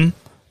hitting them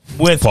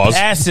with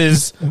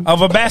passes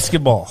of a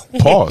basketball.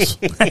 Pause.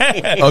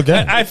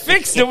 Again. I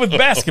fixed it with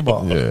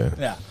basketball.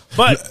 Yeah.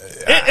 But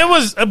it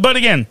was. But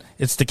again,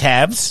 it's the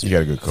Cavs. You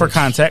got a good coach. For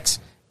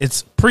context.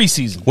 It's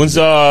preseason. When's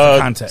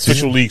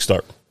official league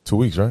start? 2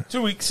 weeks, right?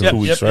 2 weeks. 2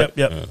 weeks, right?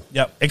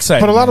 Yep.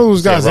 Exciting. But a lot of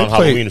those guys,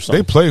 Halloween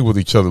they play with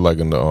each other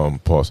in the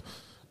pause.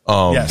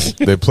 Yes.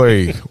 They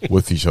play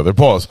with each other.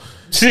 Pause.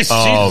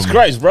 Jesus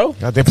Christ, bro.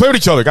 God, they play with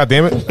each other. God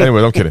damn it.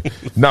 Anyway, I'm kidding.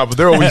 No, but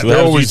they're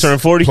always turn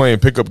 40? playing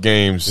pickup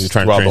games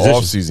throughout the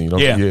off season. You know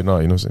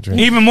what I'm saying?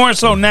 Even more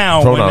so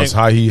now. Pronouns: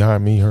 he,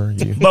 me, her.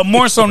 Yeah. But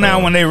more so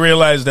now when they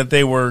realized that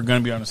they were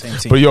going to be on the same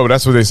team. But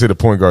that's what they say. The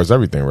point guard's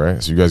everything,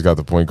 right? So you guys got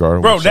the point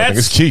guard, bro. I think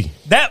it's key.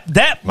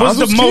 That was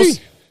the most.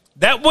 Key.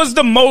 That was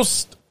the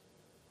most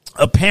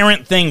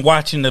apparent thing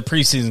watching the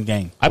preseason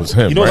game. It was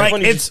him. You know, right?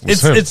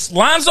 It's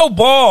Lonzo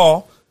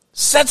Ball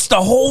sets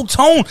the whole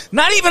tone.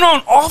 Not even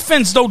on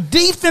offense though,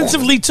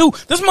 defensively too.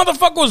 This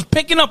motherfucker was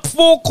picking up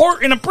full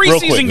court in a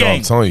preseason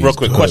game. Real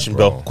quick, question,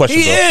 Bill.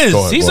 He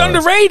is. He's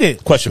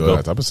underrated. Question, Bill.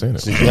 I've been saying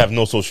it. Since you have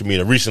no social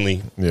media,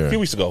 recently, a few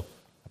weeks ago,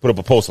 I put up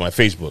a post on my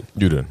Facebook.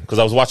 You did, because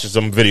I was watching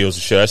some videos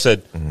and shit. I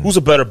said, "Who's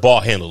a better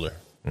ball handler,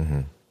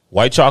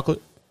 White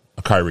Chocolate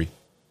or Kyrie?"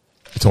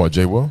 You talking about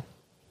Jay Will?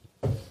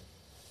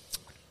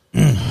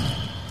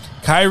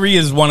 Kyrie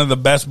is one of the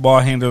best ball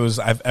handlers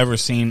I've ever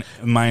seen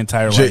in my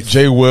entire life.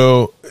 Jay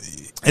Will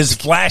is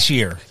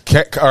flashier.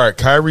 All right,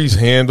 Kyrie's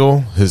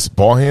his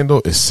ball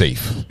handle is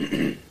safe.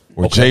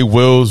 Where Jay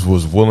Wills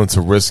was willing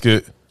to risk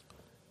it,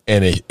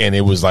 and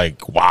it was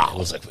like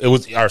wow.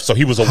 So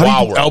he was a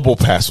wow. elbow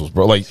passes,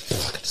 bro.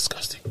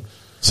 Disgusting.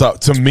 So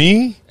to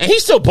me, and he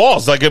still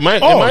balls. He plays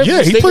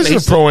in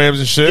the pro-ams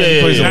and shit.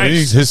 He plays in the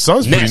leagues. His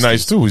son's pretty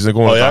nice too. He's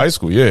going to high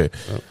school. Yeah.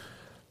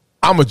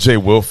 I'm a Jay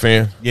Will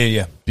fan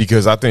Yeah.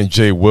 because I think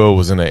Jay Will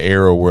was in an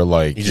era where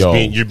like,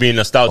 You're being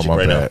nostalgic my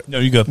right bad. No,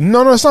 you go.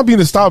 No, it's not being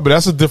a style, but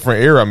that's a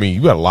different era. I mean,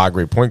 you got a lot of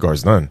great point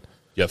guards, none. now.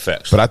 Yeah,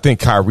 facts. But I think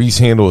Kyrie's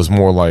handle is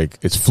more like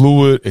it's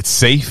fluid, it's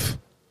safe.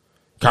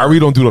 Kyrie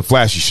don't do the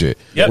flashy shit.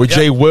 Where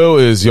Jay Will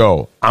is, I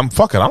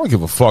don't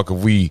give a fuck if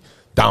we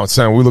down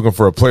 10, we looking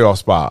for a playoff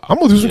spot. I'm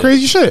gonna do some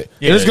crazy shit.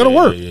 And it's gonna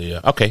work.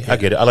 Yeah. Okay, I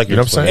get it. I like You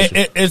know what I'm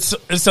saying? It's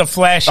a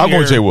flashier. I'll go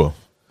with Jay Will.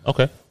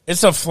 Okay.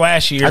 It's a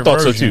flashier I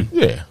thought version. so too.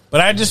 Yeah.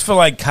 But I just feel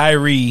like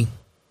Kyrie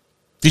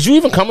Did you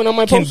even comment on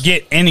my can post?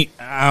 get any.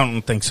 I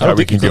don't think so.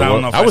 Kyrie can get I don't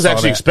what? know if I was saw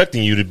actually that.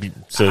 expecting you to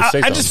say I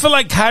something. just feel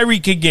like Kyrie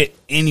could get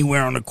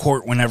anywhere on the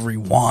court whenever he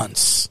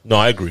wants, No,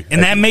 I agree.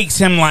 and that makes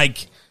him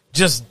like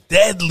just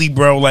deadly,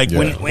 bro. Like Yeah.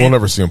 when We'll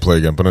never see him play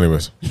again. But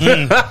anyways, You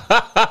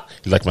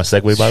like my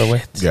segue, by the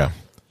way? yeah.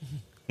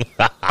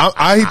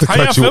 I hate to How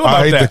y'all cut you. feel about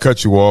I hate to that?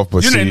 cut you off,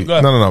 but You see, didn't- go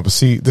ahead. no. But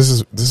see, this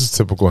is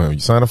typical him. You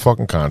sign a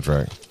fucking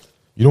contract.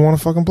 You don't want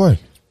to fucking play.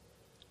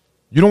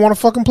 You don't want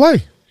to fucking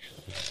play.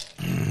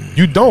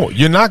 You don't.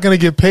 You're not going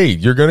to get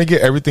paid. You're going to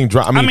get everything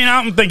dropped. I mean,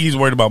 I don't think he's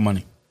worried about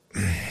money.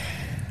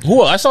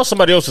 Who? I saw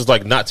somebody else is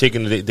like not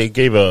taking. They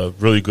gave a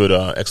really good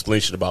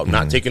explanation about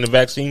not taking the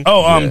vaccine.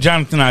 Oh,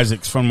 Jonathan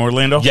Isaacs from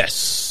Orlando.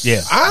 yes,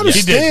 Yeah. I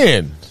He did.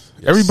 understand.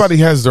 Everybody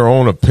has their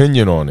own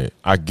opinion on it.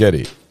 I get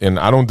it. And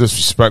I don't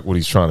disrespect what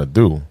he's trying to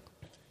do.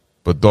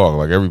 But, dog,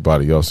 like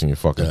everybody else in your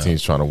fucking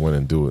team's trying to win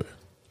and do it.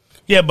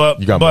 Yeah,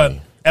 but You got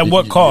money. at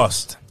what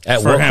cost?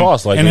 At for what him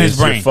cost? Like in it's his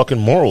your brain. fucking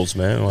morals,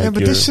 man. Like Yeah,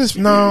 but this is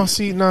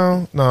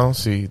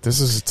See, this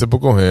is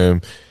typical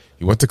him.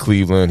 He went to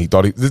Cleveland. He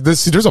thought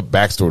see, there's a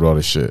backstory to all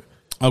this shit.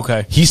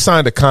 Okay. He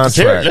signed a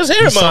contract. Let's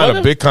hear He it, signed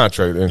a motherfucker. big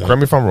contract. And correct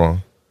me if I'm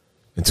wrong.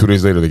 And 2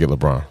 days later, they get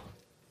LeBron.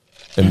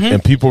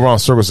 And people around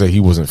circle say he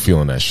wasn't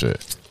feeling that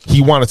shit.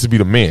 He wanted to be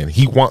the man.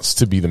 He wants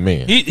to be the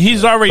man.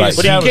 He's already Right.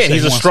 But he established can't. that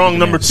He's a wants to strong be the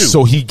number man. two.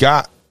 So he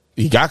got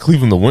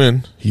Cleveland to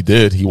win. He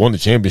did. He won the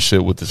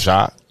championship with the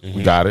shot.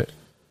 We got it.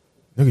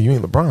 Nigga, you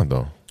ain't LeBron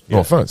though. No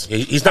offense.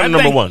 He's not I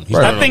number think- one. He's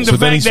Right. not I think number the So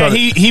then fact he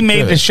that started- he made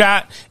Yeah. the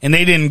shot and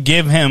they didn't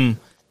give him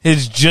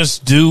his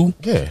just due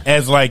Yeah.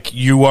 as like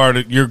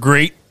you're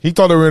great. He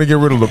thought they were going to get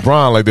rid of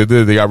LeBron like they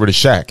did. They got rid of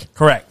Shaq.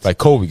 Correct. Like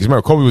Kobe. Because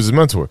remember, Kobe was his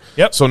mentor.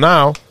 Yep. So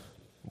now,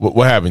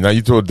 what happened? Now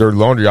you throw dirty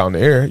laundry out in the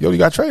air. Yo, you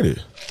got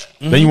traded.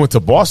 Then you went to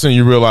Boston and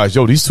you realized,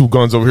 yo, these two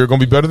guns over here are going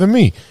to be better than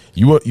me.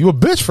 You a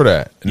bitch for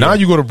that. Now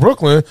you go to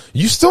Brooklyn.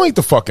 You still ain't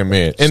the fucking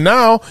man. And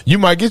now you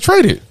might get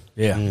traded.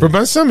 Yeah. For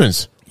Ben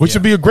Simmons. Which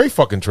would be a great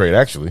fucking trade,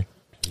 actually.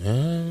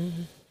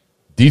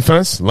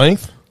 Defense,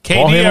 length. ball KD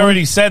handling.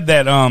 already said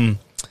that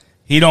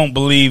he don't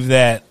believe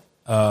that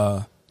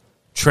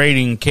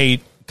trading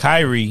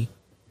Kyrie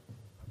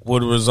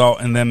would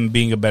result in them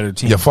being a better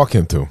team. Yeah, fuck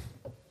him too.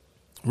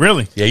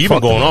 Really? Yeah, you've been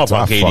Fuck going him off too.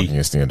 on I fucking KD.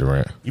 can't stand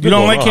Durant. You've You been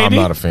don't going like off. KD? I'm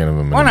not a fan of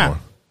him Why anymore. not?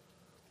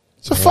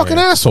 He's a fucking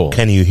asshole.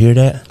 Kenny, you hear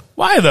that?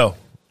 Why though?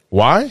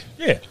 Why?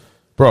 Yeah.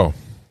 Bro,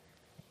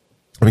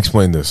 let me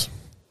explain this.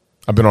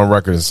 I've been on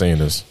record as saying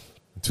this.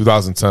 In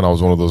 2010, I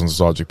was one of those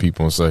nostalgic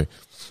people and say,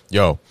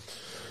 yo,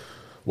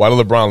 why did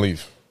LeBron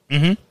leave?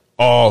 Mm-hmm.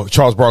 Oh,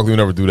 Charles Barkley would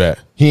never do that.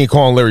 He ain't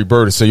calling Larry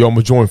Bird and say, yo, I'm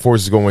going to join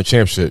forces to go win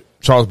championship.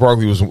 Charles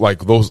Barkley was like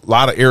those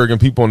lot of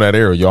arrogant people in that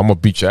era. Yo, I'm going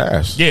to beat your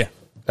ass. Yeah.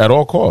 At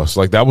all costs.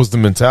 Like, that was the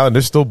mentality.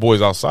 There's still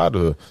boys outside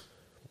of the.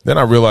 Then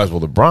I realized,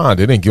 well, LeBron,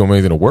 they didn't give him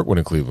anything to work with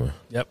in Cleveland.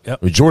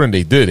 Yep. With Jordan,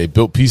 they did. They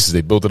built pieces.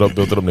 They built it up,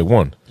 and they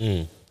won.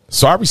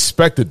 So I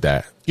respected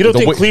that. You don't The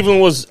think way-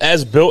 Cleveland was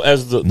as built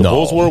as the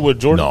Bulls were with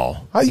Jordan? No.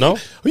 How No?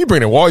 you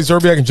bringing in Wally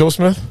Zerbiak and Joe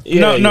Smith?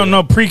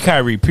 No.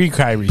 Pre-Kyrie.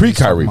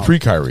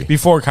 Pre-Kyrie.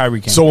 Before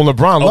Kyrie came. So when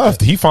LeBron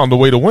left, he found a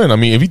way to win. I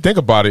mean, if you think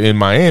about it, in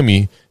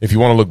Miami, if you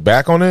want to look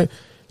back on it,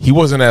 he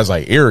wasn't as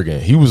like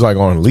arrogant. He was like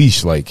on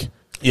leash. Like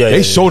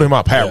they showed him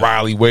how Pat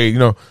Riley, Wade, you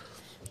know.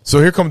 So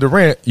here come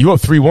Durant. You up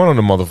 3-1 on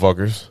the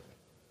motherfuckers,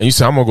 and you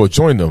say I'm gonna go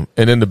join them.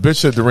 And then the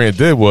bitch that Durant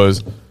did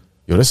was,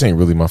 yo, this ain't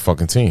really my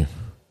fucking team.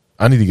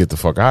 I need to get the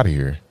fuck out of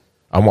here.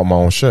 I want my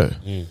own shit.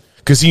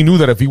 Because he knew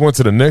that if he went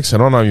to the Knicks,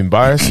 and I'm not even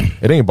biased,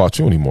 it ain't about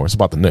you anymore. It's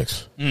about the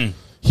Knicks.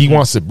 He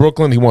wants it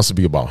Brooklyn. He wants to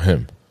be about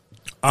him.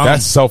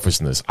 That's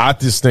selfishness. I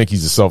just think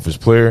he's a selfish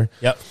player.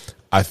 Yep.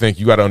 I think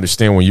you got to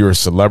understand when you're a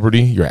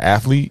celebrity, you're an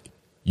athlete,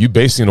 you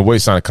basically in a way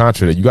sign a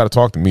contract that you got to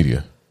talk to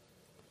media.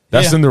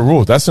 That's Yeah. in their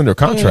rules. That's in their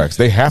contracts.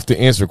 They have to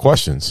answer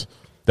questions.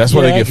 That's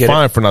why Yeah, I they get get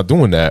fined for not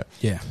doing that.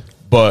 Yeah.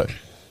 But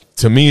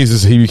to me, it's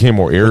just he became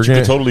more You arrogant.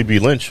 could totally be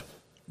Lynch.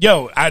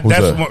 Yo, that's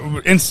that?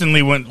 what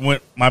instantly went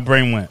my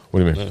brain went. What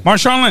do you mean?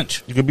 Marshawn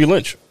Lynch. You could be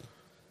Lynch.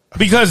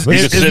 Because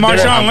Lynch is just sit there.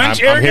 Marshawn Lynch I'm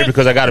here arrogant?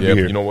 because I got to Yeah, be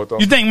here. you know what though?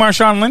 You think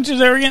Marshawn Lynch is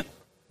arrogant?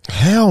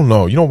 Hell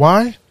no. You know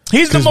why?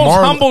 He's the 'Cause most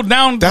humble,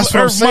 down to That's what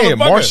I'm earth saying.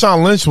 motherfucker.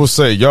 Marshawn Lynch will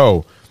say,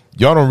 yo,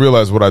 y'all don't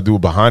realize what I do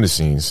behind the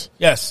scenes.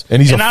 Yes.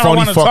 And he's a I don't funny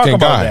wanna talk fucking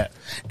about guy. that.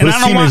 But his I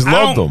don't teammates want-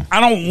 I loved don't- him. I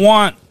don't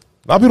want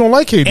A lot of people don't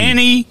like KD.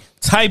 any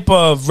type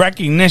of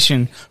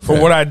recognition for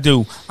what I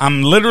do.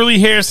 I'm literally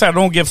here so I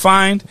don't get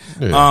fined.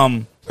 Yeah.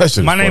 That shit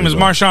is My name funny, is though.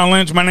 Marshawn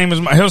Lynch. My name is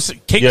he'll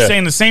keep Yeah.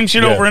 saying the same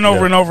shit Yeah, over and over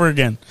yeah. and over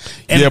again.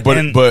 And, yeah,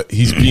 but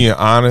he's being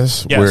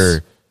honest. Yes.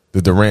 Where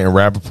the Durant and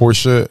Rappaport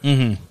shit,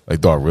 like Like,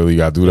 dog, really, you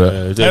gotta do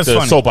that? That's a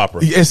funny. soap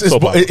opera.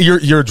 Soap opera.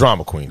 You're a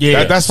drama queen.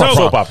 Yeah, That's so, my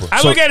soap problem. opera.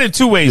 I look at it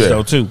two ways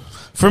though too.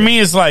 For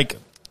me, it's like,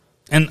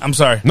 and I'm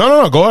sorry.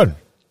 No, go ahead.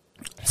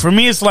 For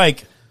me, it's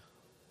like,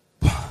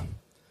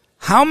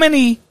 how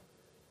many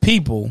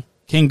people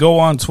can go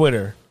on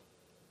Twitter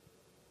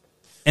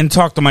and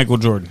talk to Michael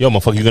Jordan? Yo,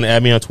 motherfucker, you gonna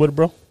add me on Twitter,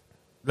 bro?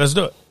 Let's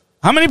do it.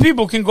 How many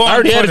people can go on I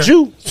already Twitter? added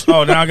you.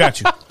 Oh, now I got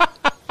you.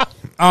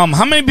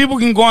 How many people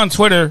can go on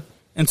Twitter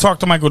and talk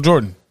to Michael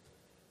Jordan?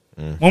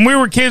 When we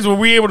were kids, were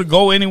we able to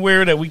go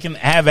anywhere that we can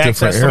have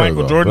access to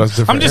Michael Jordan?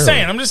 I'm just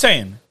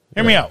saying.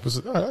 Hear me out.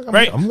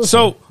 Right?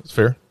 So it's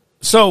fair.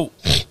 So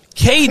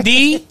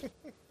KD,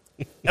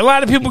 a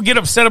lot of people get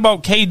upset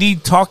about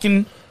KD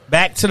talking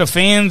back to the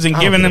fans and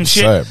giving them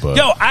shit.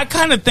 Yo, I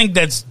kind of think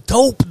that's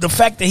dope. The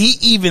fact that he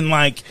even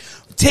like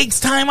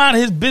takes time out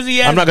of his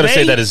busy ass. I'm not going to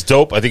day. say that it's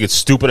dope. I think it's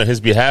stupid on his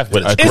behalf,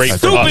 but it's great for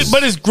stupid, us.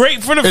 but it's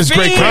great for the fans.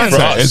 Great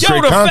content. It's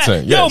great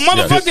content. Yo,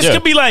 motherfuckers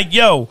could be like,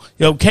 yo,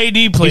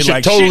 KD played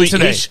like totally,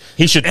 shit today.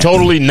 He should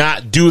totally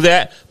not do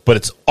that, but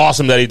it's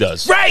awesome that he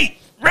does. Right.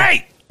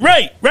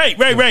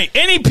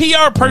 Any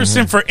PR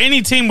person for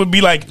any team would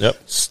be like,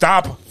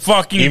 stop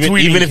fucking tweeting.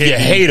 Even if KD. you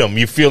hate him,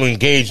 you feel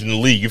engaged in the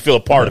league. You feel a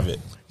part of it.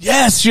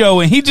 Yes, yo,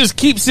 and he just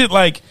keeps it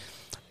like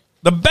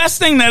the best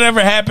thing that ever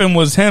happened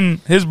was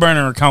his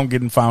burner account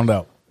getting found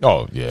out.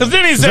 Oh yeah, because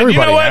then he said, "You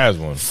know what? Has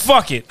one.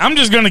 Fuck it, I'm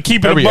just gonna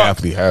keep it Every a buck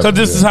athlete has because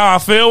this is how I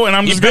feel, and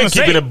I'm He's just been gonna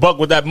keeping say it a buck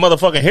with that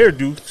motherfucking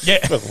hairdo.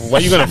 Yeah, why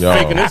you gonna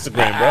fake an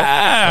Instagram, bro?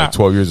 Like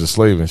 12 years a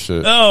slave and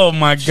shit. Oh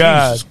my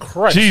God, Jesus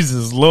Christ,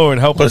 Jesus Lord,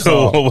 help us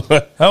all,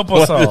 help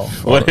us all.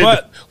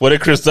 What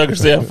did Chris Tucker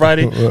say on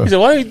Friday? He said,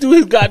 "Why don't you do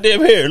his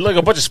goddamn hair? Look,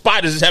 a bunch of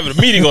spiders just having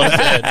a meeting on his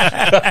head."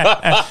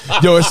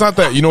 Yo, it's not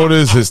that. You know what it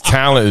is? His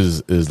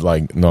talent is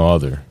like no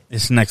other.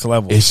 It's next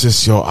level. It's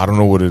just, yo, I don't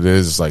know what it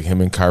is. It's like him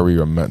and Kyrie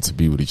are meant to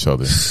be with each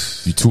other.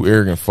 You two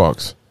arrogant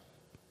fucks.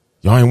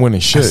 Y'all ain't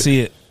winning shit. I see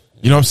it.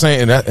 You know what I'm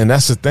saying? And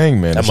that's the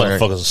thing, man. That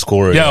motherfucker's a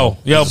scorer. Yo,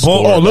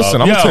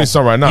 listen, I'm gonna tell you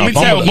something right now. Let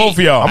me tell both of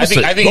y'all. I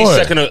think he's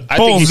second. I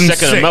think he's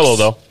second to Melo,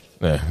 though.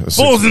 Yeah,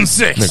 Bulls in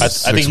 6.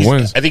 I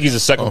think he's the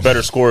second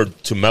better scorer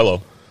to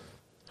Melo.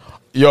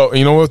 Yo,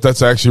 you know what?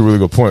 That's actually a really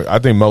good point. I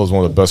think Melo's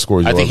one of the best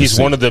scorers. I think he's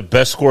one of the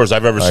best scorers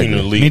I've ever seen in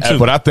the league. Me too.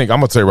 But I think I'm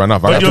gonna tell you right now.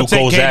 If but I you'll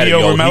take KD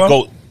over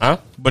Melo.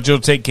 But you'll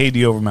take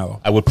KD over Melo.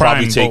 I would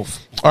probably take both.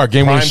 All right,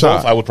 game winning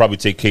shot. I would probably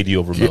take KD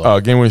over Melo.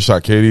 Game winning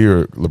shot, KD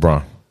or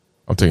LeBron?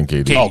 I'm taking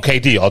KD. Oh,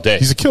 KD all day.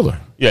 He's a killer.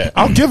 Yeah,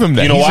 I'll give him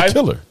that. You know he's why? A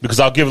killer. Because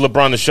I'll give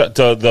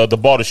LeBron the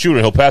ball to shoot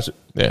and he'll pass it.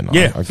 Yeah,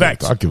 no,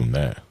 facts. I'll give him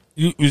that.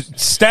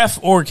 Steph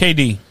or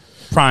KD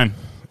prime.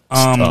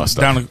 Down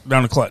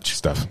the clutch.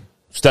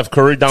 Steph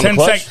Curry down the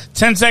clutch.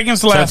 10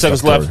 seconds left. 10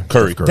 seconds left.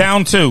 Curry.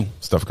 Down 2.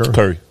 Steph Curry.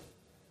 Curry.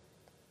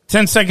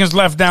 10 seconds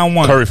left. Down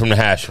 1. Curry from the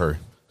hash. Curry.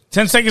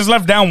 10 seconds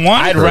left. Down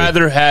 1. I'd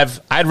rather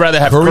have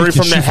Curry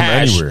from the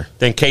hash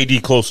than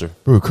KD closer.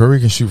 Bro,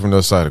 Curry can shoot from the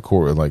other side of the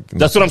court. Like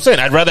that's what I'm saying.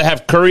 I'd rather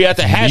have Curry at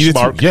the hash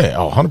mark. Yeah,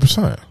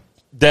 100%.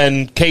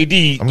 Than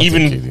KD,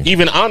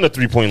 even on the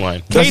 3-point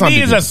line.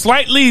 KD is a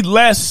slightly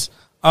less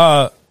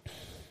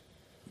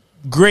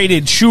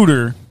graded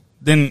shooter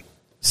than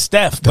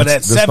Steph, but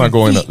at 7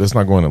 feet. That's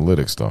not going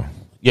analytics though.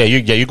 Yeah,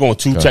 you're going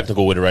too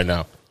technical with it right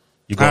now.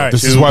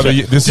 This is why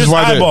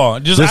eyeball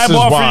for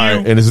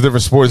you. And it's a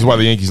different sport. This is why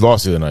the Yankees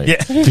lost the other night.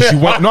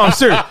 Yeah, no, I'm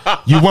serious.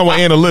 You went with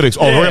analytics.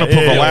 Oh, we're gonna put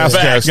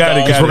Velasquez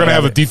because we're gonna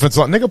have a defense.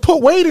 Nigga,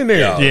 put Wade in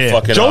there.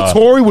 Joe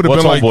Torre would have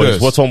been like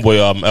this. What's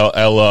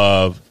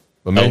homeboy?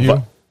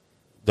 LeMahieu?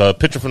 The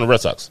pitcher from the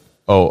Red Sox.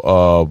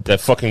 That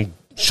fucking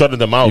shutting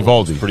them out.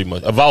 Evaldi, pretty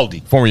much.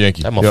 Evaldi, former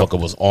Yankee. That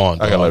motherfucker was on.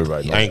 Dog. I gotta let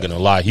everybody know. I ain't gonna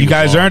lie. You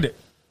guys earned it.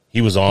 He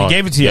was on. He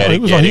gave it to you. He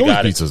was on. He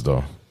got pizzas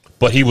though.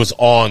 But he was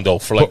on though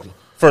for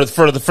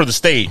the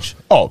stage.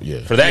 Oh yeah.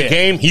 For that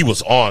game, he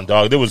was on,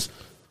 dog.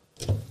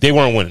 They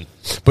weren't winning.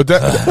 But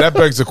that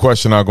begs the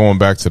question. Now going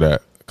back to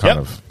that kind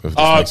of, if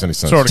this makes any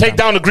sense. Take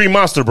down the Green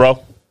Monster,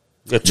 bro.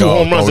 Yeah, 2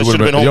 home runs that should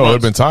have been home runs. It would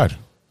have been tied.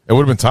 It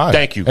would have been tied.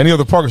 Thank you. Any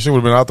other Parker shit would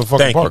have been out the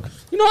fucking park.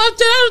 You know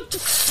what?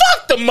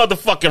 Fuck the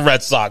motherfucking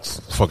Red Sox.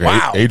 Fucking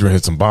Adrian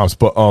hit some bombs,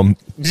 but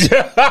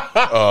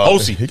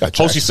Hosey, he got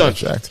Hosey's son.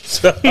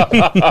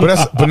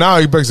 But now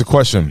he begs the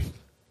question: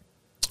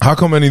 how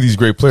come any of these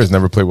great players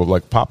never play with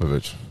like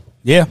Popovich?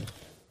 Yeah,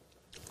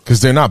 because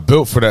they're not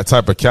built for that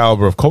type of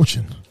caliber of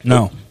coaching.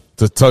 No,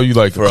 to tell you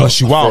like cuss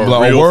you out, I'm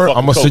like,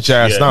 I'm gonna sit your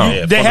ass down.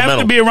 Yeah, they have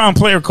to be around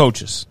player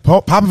coaches.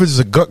 Popovich is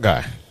a gut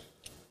guy.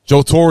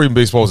 Joe Torre in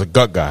baseball was a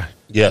gut guy.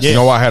 Yes. You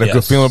know why I had a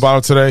good feeling about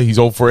him today? He's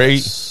 0 for 8.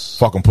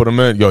 Fucking put him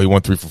in. Yo, he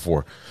went 3 for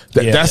 4.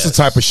 That's the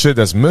type of shit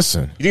that's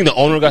missing. You think the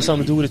owner got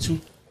something to do with it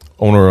too?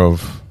 Owner of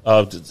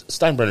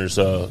Steinbrenner's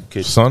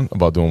kid. Son?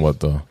 About doing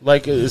what though?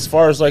 Like as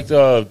far as like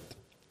the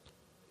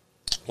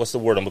what's the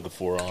word I'm looking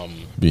for?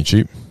 Being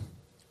cheap.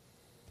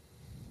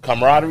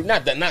 Camaraderie?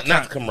 Not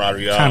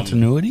camaraderie.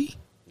 Continuity?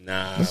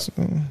 Nah.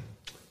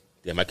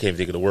 Damn, I can't even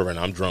think of the word right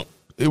now. I'm drunk.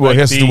 Well, it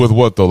has to do with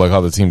what though? Like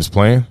how the team is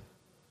playing?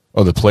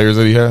 Or the players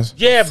that he has?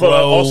 Yeah, but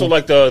also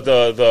like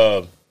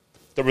the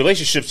the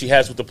relationships he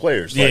has with the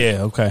players. Like,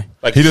 okay.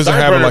 Like he doesn't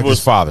have it like Steinbrenner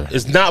his father.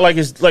 It's not like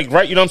his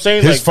right. You know what I'm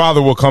saying? His like,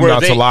 father will come where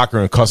down to locker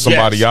and cuss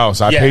somebody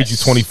else. I paid you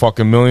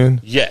 $20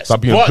 million. Yes,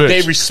 Stop being but bitch.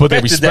 they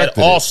respected that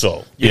it.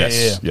 also.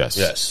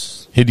 Yes.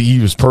 He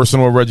was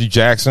personal with Reggie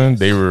Jackson.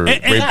 They were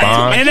great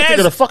bonds. And think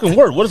of the fucking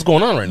word. What is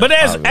going on right now? But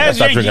as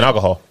stop drinking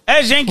alcohol.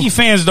 As Yankee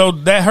fans, though,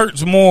 that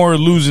hurts more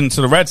losing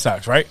to the Red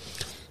Sox, right?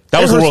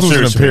 That was the World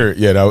Series. Period.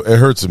 Yeah, it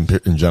hurts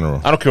in general.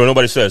 I don't care what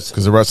nobody says.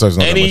 Because the Red Sox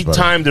not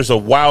anytime there's a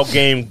wild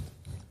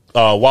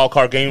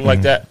card game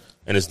like that,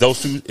 and it's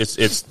those two, it's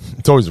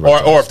always the Red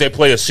Sox. Or if they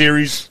play a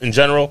series in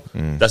general,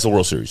 that's the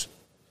World Series.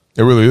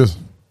 It really is.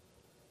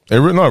 It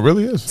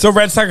really is. So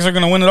Red Sox are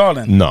going to win it all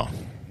then? No.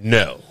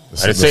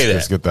 I didn't say that.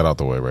 Let's get that out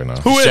the way right now.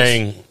 Who is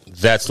saying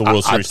that's the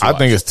World Series? I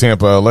think it's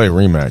Tampa LA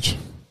rematch.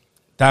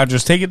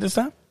 Dodgers take it this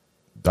time?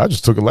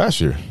 Dodgers took it last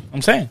year.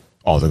 I'm saying.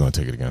 Oh, they're going to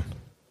take it again.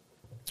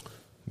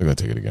 They're going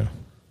to take it again.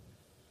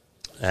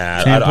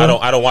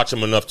 I don't watch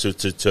them enough to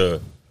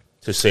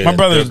say. My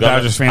brother's a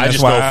Dodgers fan. I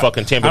just know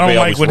fucking Tampa Bay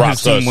always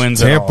rocks us.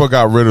 Tampa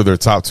got rid of their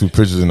top 2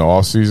 pitchers in the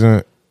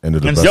offseason.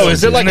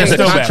 Is it like in the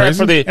contract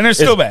for the? And they're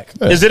still back.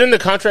 Is it in the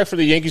contract for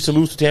the Yankees to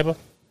lose to Tampa?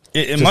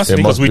 It must be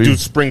because we do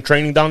spring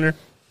training down there.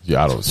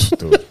 Yeah, I don't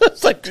do it.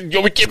 It's like we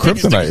can't.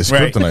 Kryptonite. It's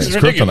kryptonite. It's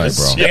kryptonite,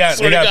 bro.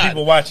 They got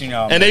people watching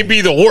y'all, and they be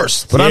the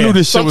worst. But I knew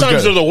this shit was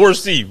sometimes they're the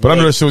worst team. But I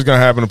knew this shit was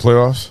gonna happen in the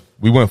playoffs.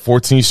 We went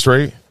 14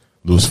 straight,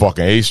 lose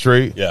fucking 8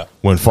 straight. Yeah,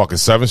 win fucking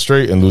 7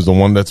 straight, and lose the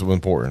one that's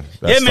important.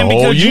 That's man, the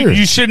whole because year.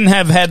 You shouldn't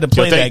have had to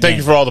play that game. Thank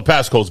you for all the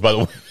passcodes, by the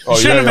way. You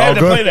shouldn't have had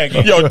to play that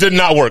game. Yo, it did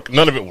not work.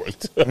 None of it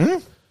worked.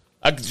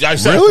 I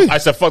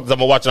said, fuck this. I'm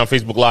gonna watch it on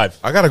Facebook Live.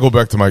 I gotta go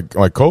back to my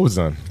codes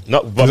then.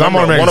 No, but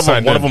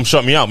one of them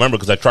shut me out. Remember,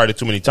 because I tried it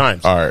too many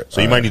times. All right,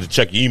 so you might need to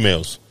check your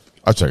emails.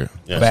 I'll check it.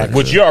 Yeah,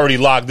 which you're already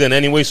logged in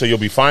anyway, so you'll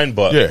be fine.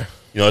 But yeah,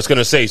 it's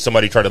gonna say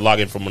somebody tried to log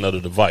in from another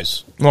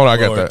device. No, I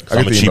got that.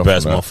 I'm a cheap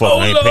ass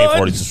motherfucker. I ain't paying for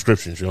all these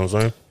subscriptions. You know what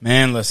I'm saying?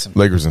 Man, listen.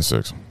 Lakers in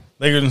 6.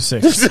 Lakers in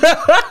 6.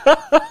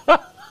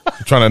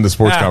 I'm trying to end the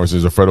sports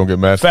conversation. Fred don't get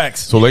mad.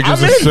 Facts. So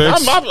Lakers in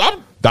 6.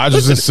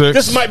 Dodgers in 6.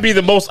 This might be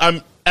the most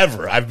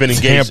I've been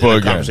engaged in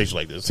a conversation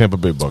like this. Tampa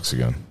Bay Bucks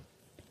again.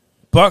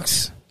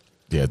 Bucks.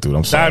 Yeah, dude.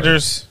 I'm sorry.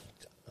 Dodgers.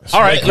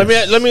 All right, let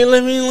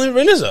me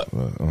bring this up.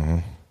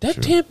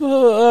 That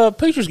Tampa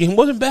Patriots game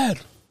wasn't bad.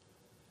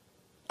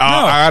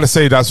 I gotta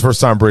say that's the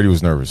first time Brady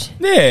was nervous.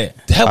 Yeah,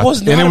 that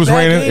was not. And it was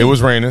raining. Game. It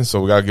was raining,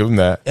 so we gotta give him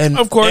that. And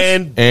of course,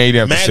 and he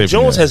didn't have Mac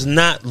Jones has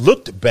not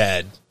looked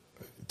bad.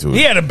 Dude.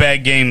 He had a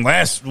bad game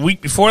the week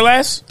before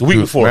last. The week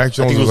before, Mac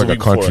Jones was like a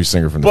country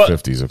singer from the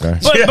 50s. Okay,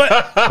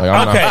 but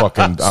I'm not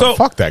fucking.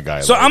 Fuck that guy.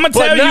 So I'm gonna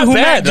tell you who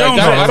Mac Jones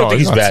is. I don't think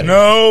he's bad.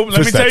 No,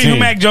 let me tell you who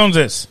Mac Jones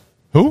is.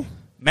 Who?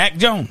 Mac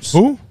Jones.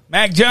 Who?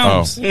 Mac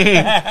Jones.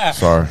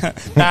 Sorry.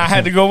 I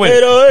had to go with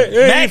it.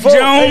 Mac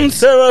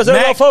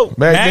Jones.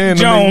 Mac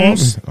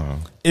Jones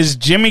is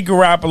Jimmy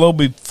Garoppolo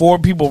before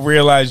people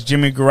realized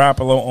Jimmy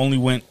Garoppolo only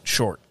went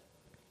short.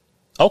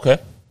 Okay.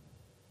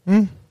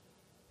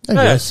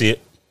 I see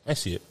it.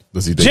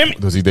 Does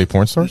he date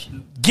porn stars?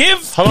 Give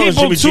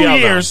people 2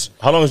 years.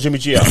 How long is Jimmy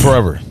G out?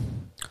 Forever.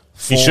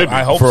 He should be.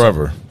 I hope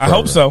forever. So. I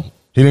hope so.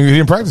 He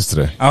didn't practice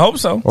today. I hope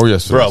so. Oh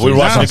yes, bro. We were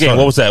watching the game.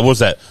 What was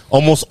that?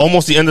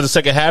 Almost the end of the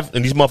second half,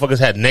 and these motherfuckers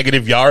had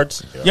negative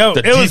yards. Yo,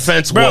 the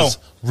defense was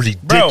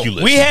ridiculous.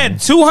 Bro, we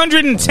had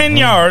 210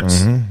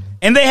 yards,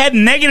 and they had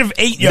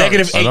 -8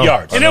 yards. -8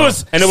 yards, and it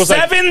was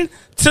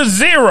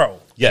 7-0.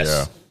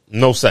 Yes,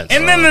 no sense.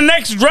 And then the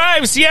next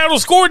drive, Seattle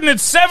scored, and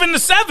it's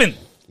 7-7.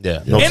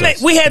 Yeah, no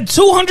sense. We had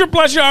 200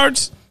 plus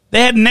yards.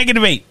 They had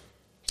 -8.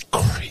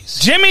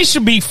 Crazy. Jimmy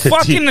should be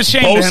fucking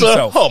ashamed of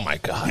himself. Oh my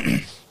god.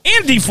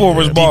 And D4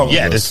 was balling.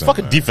 Yeah, this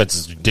fucking defense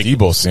is ridiculous.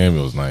 Debo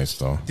Samuel's nice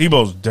though.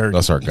 Debo's dirty.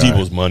 That's our guy.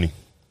 Debo's money.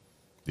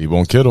 Debo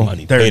and Kittle.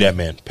 Money. Pay that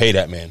man. Pay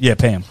that man. Yeah,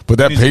 pay him. But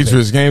that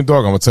Patriots game,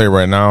 dog, I'm gonna tell you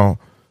right now,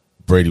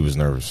 Brady was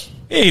nervous.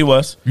 Yeah, he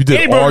was. You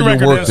did all your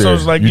work there.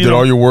 So like, you did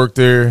all your work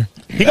there.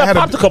 He got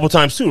popped a couple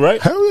times too,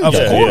 right? Hell yeah. Of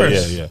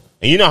course. Yeah.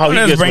 And you know how he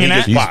gets when he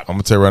gets popped. I'm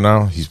gonna tell you right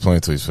now, he's playing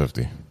till he's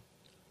 50.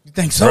 You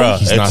think so? Bruh,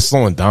 he's not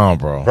slowing down,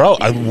 bro.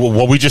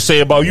 What we just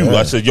say about you,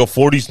 I said your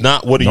 40's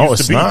not what it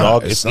used to be,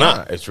 dog. It's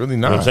not. It's really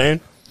not. You know what I'm saying?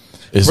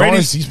 As long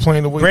as he's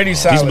playing the way Brady's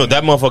solid.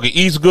 That motherfucker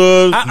eats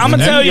good. I'm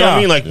gonna tell you. What I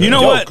mean, like, you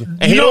know what?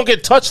 And he don't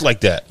get touched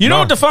like that. You know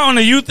what the fountain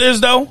of youth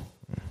is, though?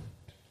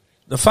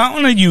 The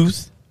fountain of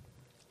youth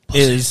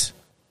is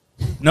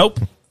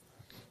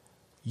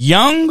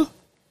young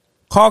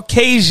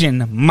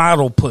Caucasian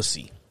model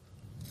pussy.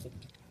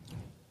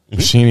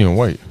 She ain't even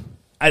white.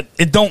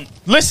 It don't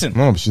listen.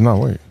 No, but she's not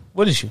white.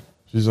 What is she?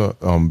 She's a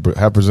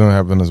half Brazilian,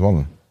 half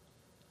Venezuelan.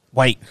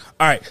 White.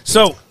 All right.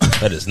 So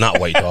that is not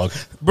white, dog.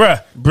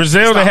 Bruh,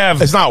 Brazil they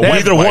have. It's not white.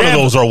 Neither one of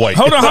those are white.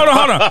 Hold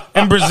on.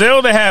 In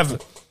Brazil they have.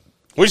 What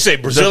do you say,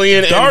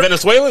 Brazilian and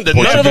Venezuelan?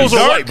 None of those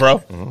are white,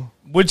 bro.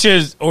 Which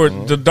is, or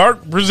the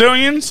dark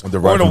Brazilians, or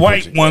the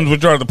white ones,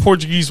 which are the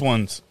Portuguese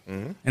ones,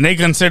 and they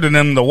consider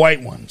them the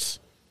white ones.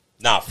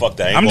 Nah, fuck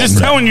that. I'm just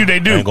telling you, they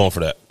do. I ain't going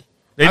for that.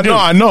 They do.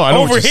 I know.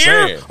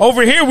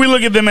 Over here, we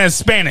look at them as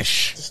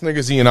Spanish. This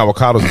nigga's eating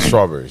avocados and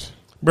strawberries.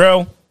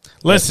 Bro,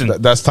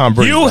 Listen, that's Tom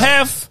Brady. You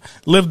have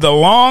lived a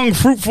long,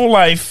 fruitful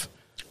life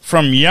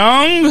from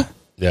young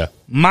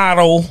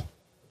model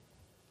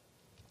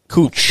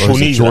Cooch. He's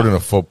the Jordan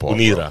of football.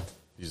 Unida.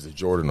 He's the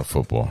Jordan of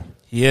football.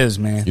 He is,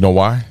 man. You know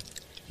why?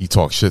 He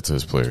talks shit to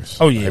his players.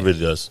 Oh yeah, he really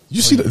does.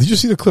 Did you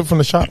see the clip from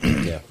the shop?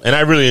 Yeah, and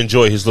I really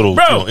enjoy his little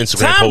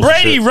Instagram Tom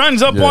posts. Brady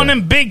runs up on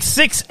them big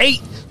 6'8",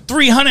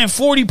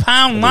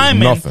 340-pound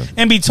linemen nothing.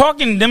 and be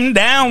talking them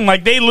down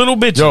like they little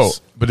bitches. Yo,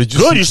 but did you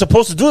Good, see, you're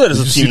supposed to do that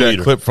as a did team you see leader.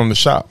 that clip from the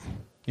shop?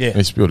 Yeah,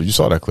 They spilled it. You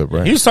saw that clip,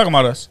 right? he was talking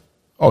about us.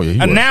 Oh yeah, he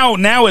was. And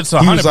now it's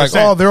 100%. He was like,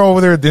 "Oh, they're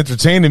over there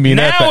entertaining me." And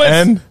at the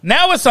end,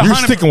 now it's 100%. You're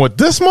sticking with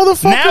this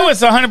motherfucker. Now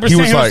it's 100%. He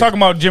was talking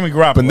about Jimmy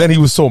Garoppolo. But then he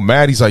was so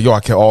mad. He's like, "Yo, I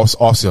can't.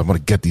 Offseason, I'm gonna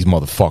get these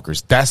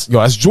motherfuckers." That's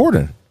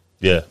Jordan.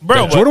 Yeah,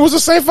 bro. Jordan was the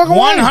same fucking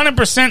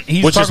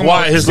 100%. Which is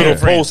why his little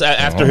posts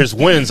after his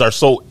wins are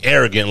so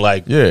arrogant.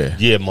 Like, yeah,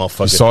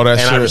 motherfucker. You saw that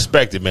and shit? I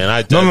respect it,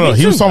 man. No.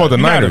 He was talking about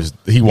the Niners.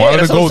 He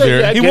wanted to go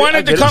there. He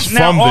wanted to come.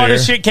 Now all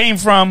this shit came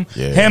from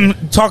him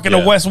talking to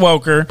Wes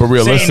Welker. But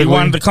realistically, saying he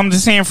wanted to come to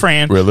San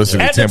Fran.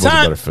 Realistically, at the Tampa's a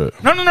time, better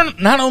fit. No.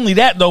 Not only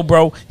that though,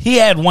 bro. He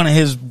had one of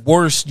his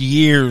worst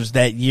years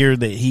that year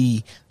that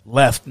he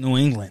left New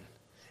England.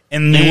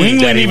 And New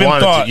England even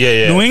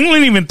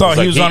thought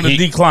he was on the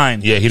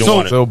decline. Yeah, he don't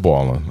want it. Still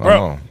balling.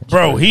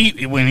 Bro,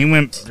 when he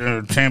went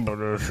to Tampa,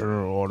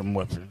 all them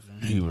weapons,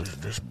 he was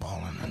just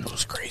balling, and it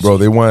was crazy. Bro,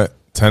 they went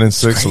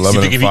 10-6,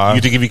 11-5.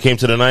 You think if he came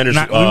to the Niners,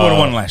 we would have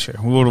won last year.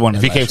 We would have won.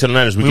 If he came to the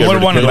Niners, we would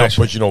have won it last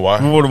year. But you know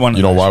why? We would have won.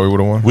 You know why we would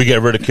have won? We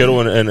get rid of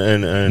Kittle and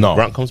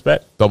Gronk comes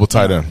back. Double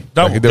tight end.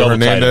 Double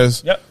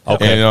Hernandez. Yep.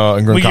 Okay.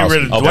 And Gronkowski. We get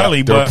rid of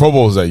Dwelly, They were but Pro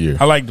Bowls that year.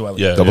 I like Dwelly.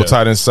 Yeah, Double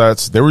tight end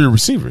sets. They were your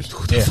receivers.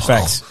 Yeah,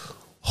 facts.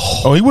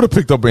 Oh, he would have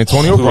picked up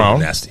Antonio Brown,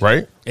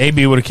 right?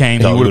 AB would have came.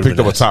 He would have picked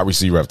up a top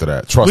receiver after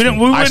that. Trust me.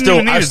 I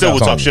still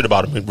would talk shit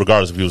about him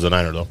regardless if he was a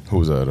Niner, though. Who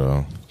was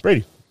that?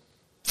 Brady.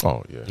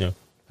 Oh, yeah.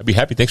 I'd be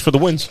happy. Thanks for the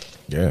wins.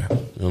 Yeah. You know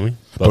what I mean?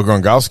 But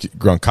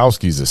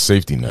Gronkowski's a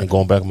safety net. And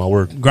going back on my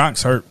word.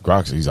 Gronk's hurt.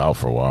 He's out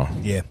for a while.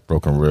 Yeah.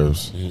 Broken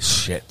ribs.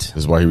 Shit. This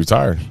is why he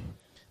retired.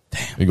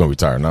 Damn. He's going to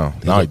retire now.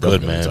 Now he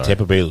good, man. Retire.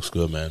 Tampa Bay looks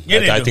good, man.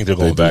 Yeah, I think they're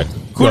going back.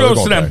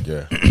 Kudos to them.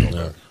 Yeah.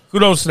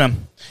 Kudos to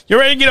them. You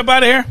ready to get up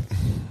out of here?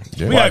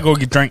 Yeah. We gotta go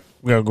get drink.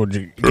 We gotta go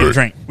get a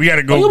drink. We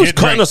gotta go get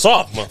cutting drink. us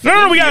off.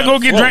 No, we gotta go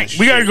get drink.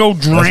 We gotta go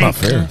drink. That's not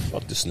fair.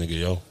 Fuck this nigga,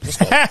 yo.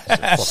 Fuck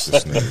this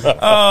nigga.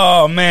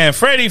 Oh man,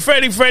 Freddie,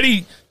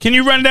 can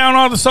you run down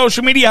all the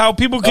social media how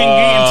people can get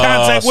in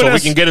contact with us? So we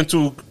can get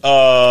into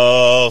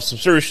some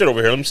serious shit over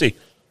here. Let me see.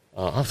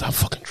 I'm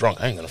fucking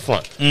drunk. I ain't gonna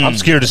front. I'm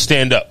scared to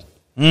stand up.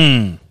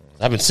 I've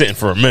been sitting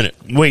for a minute.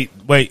 Wait.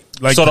 Like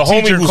so the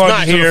homie who's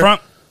not here.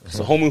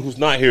 So the homie who's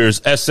not here is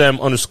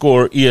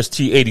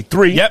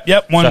SM_EST83.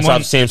 Yep. That's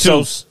out Sam 2,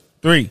 Sos.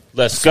 3.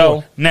 Let's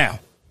go.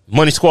 Now.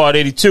 Money Squad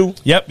 82.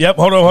 Yep.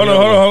 Hold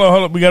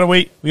on. We gotta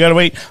wait. All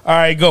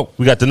right, go.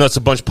 We got the Nuts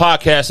a Bunch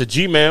podcast at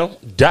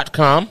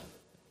gmail.com.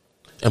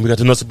 And we got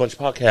the Nuts a Bunch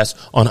podcast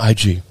on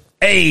IG.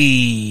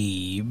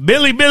 Hey,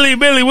 Billy,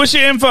 what's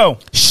your info?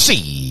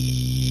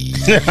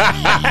 Yo,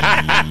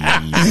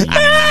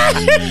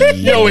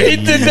 he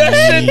did that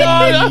shit,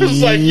 dog. I was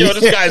like, yo,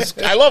 this guy's.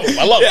 I love him.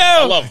 Yo,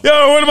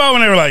 what about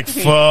when they were like,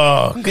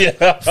 fuck?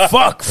 Yeah.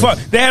 Fuck.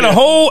 They had a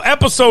whole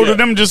episode of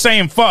them just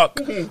saying fuck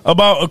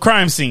about a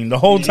crime scene the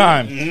whole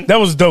time.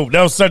 That was dope.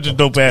 That was such a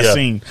dope ass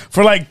scene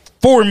for like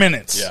 4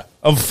 minutes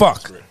of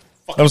fuck.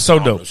 That was so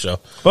dope.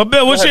 But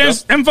Bill, what's your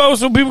info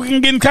so people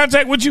can get in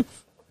contact with you?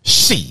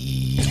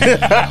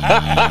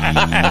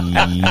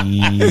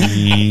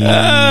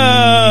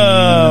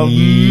 Oh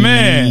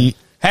man.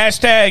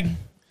 Hashtag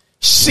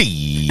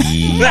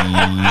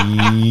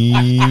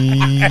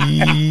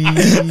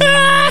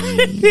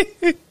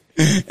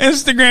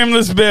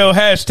Instagramless Bill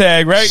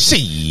hashtag, right?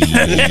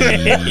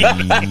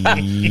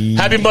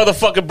 Happy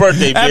motherfucking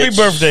birthday, bitch. Happy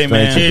birthday,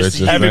 man.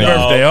 Happy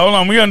birthday. Hold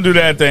on, we're gonna do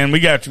that then. We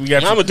got you.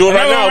 I'm gonna do it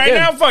right now. Right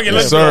now, fuck it. Yes,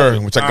 let's sir.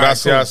 go. Muchas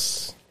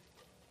gracias.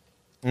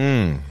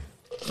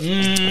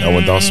 That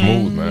went down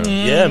smooth, man.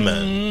 Yeah,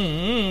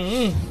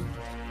 man.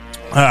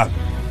 I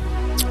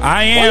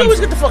Why you am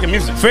always get the fucking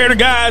music? fair to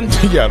God,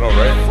 Yeah, I know,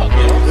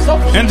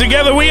 right? and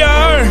together we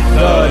are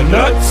The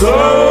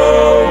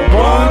Nutso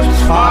Bunch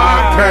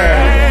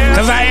Podcast.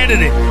 because I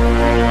edited it.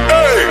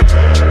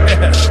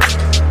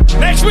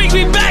 Next week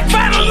we back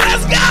finally.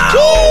 Let's go.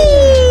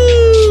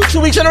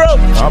 2 weeks in a row.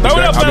 Throw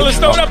it up, fellas.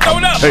 Throw it up.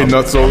 Hey,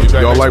 Nutso,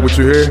 y'all like what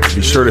you hear?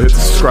 Be sure to hit the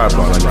subscribe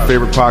button on your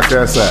favorite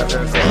podcast app.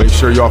 Make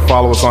sure y'all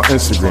follow us on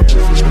Instagram, the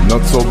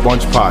Nutso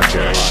Bunch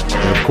Podcast.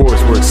 And of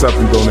course, we're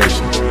accepting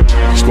donations.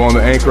 Just go on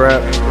the Anchor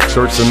app,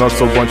 search the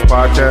Nutso Bunch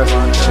Podcast,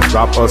 and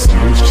drop us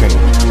some loose change.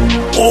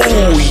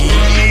 Oh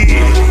yeah.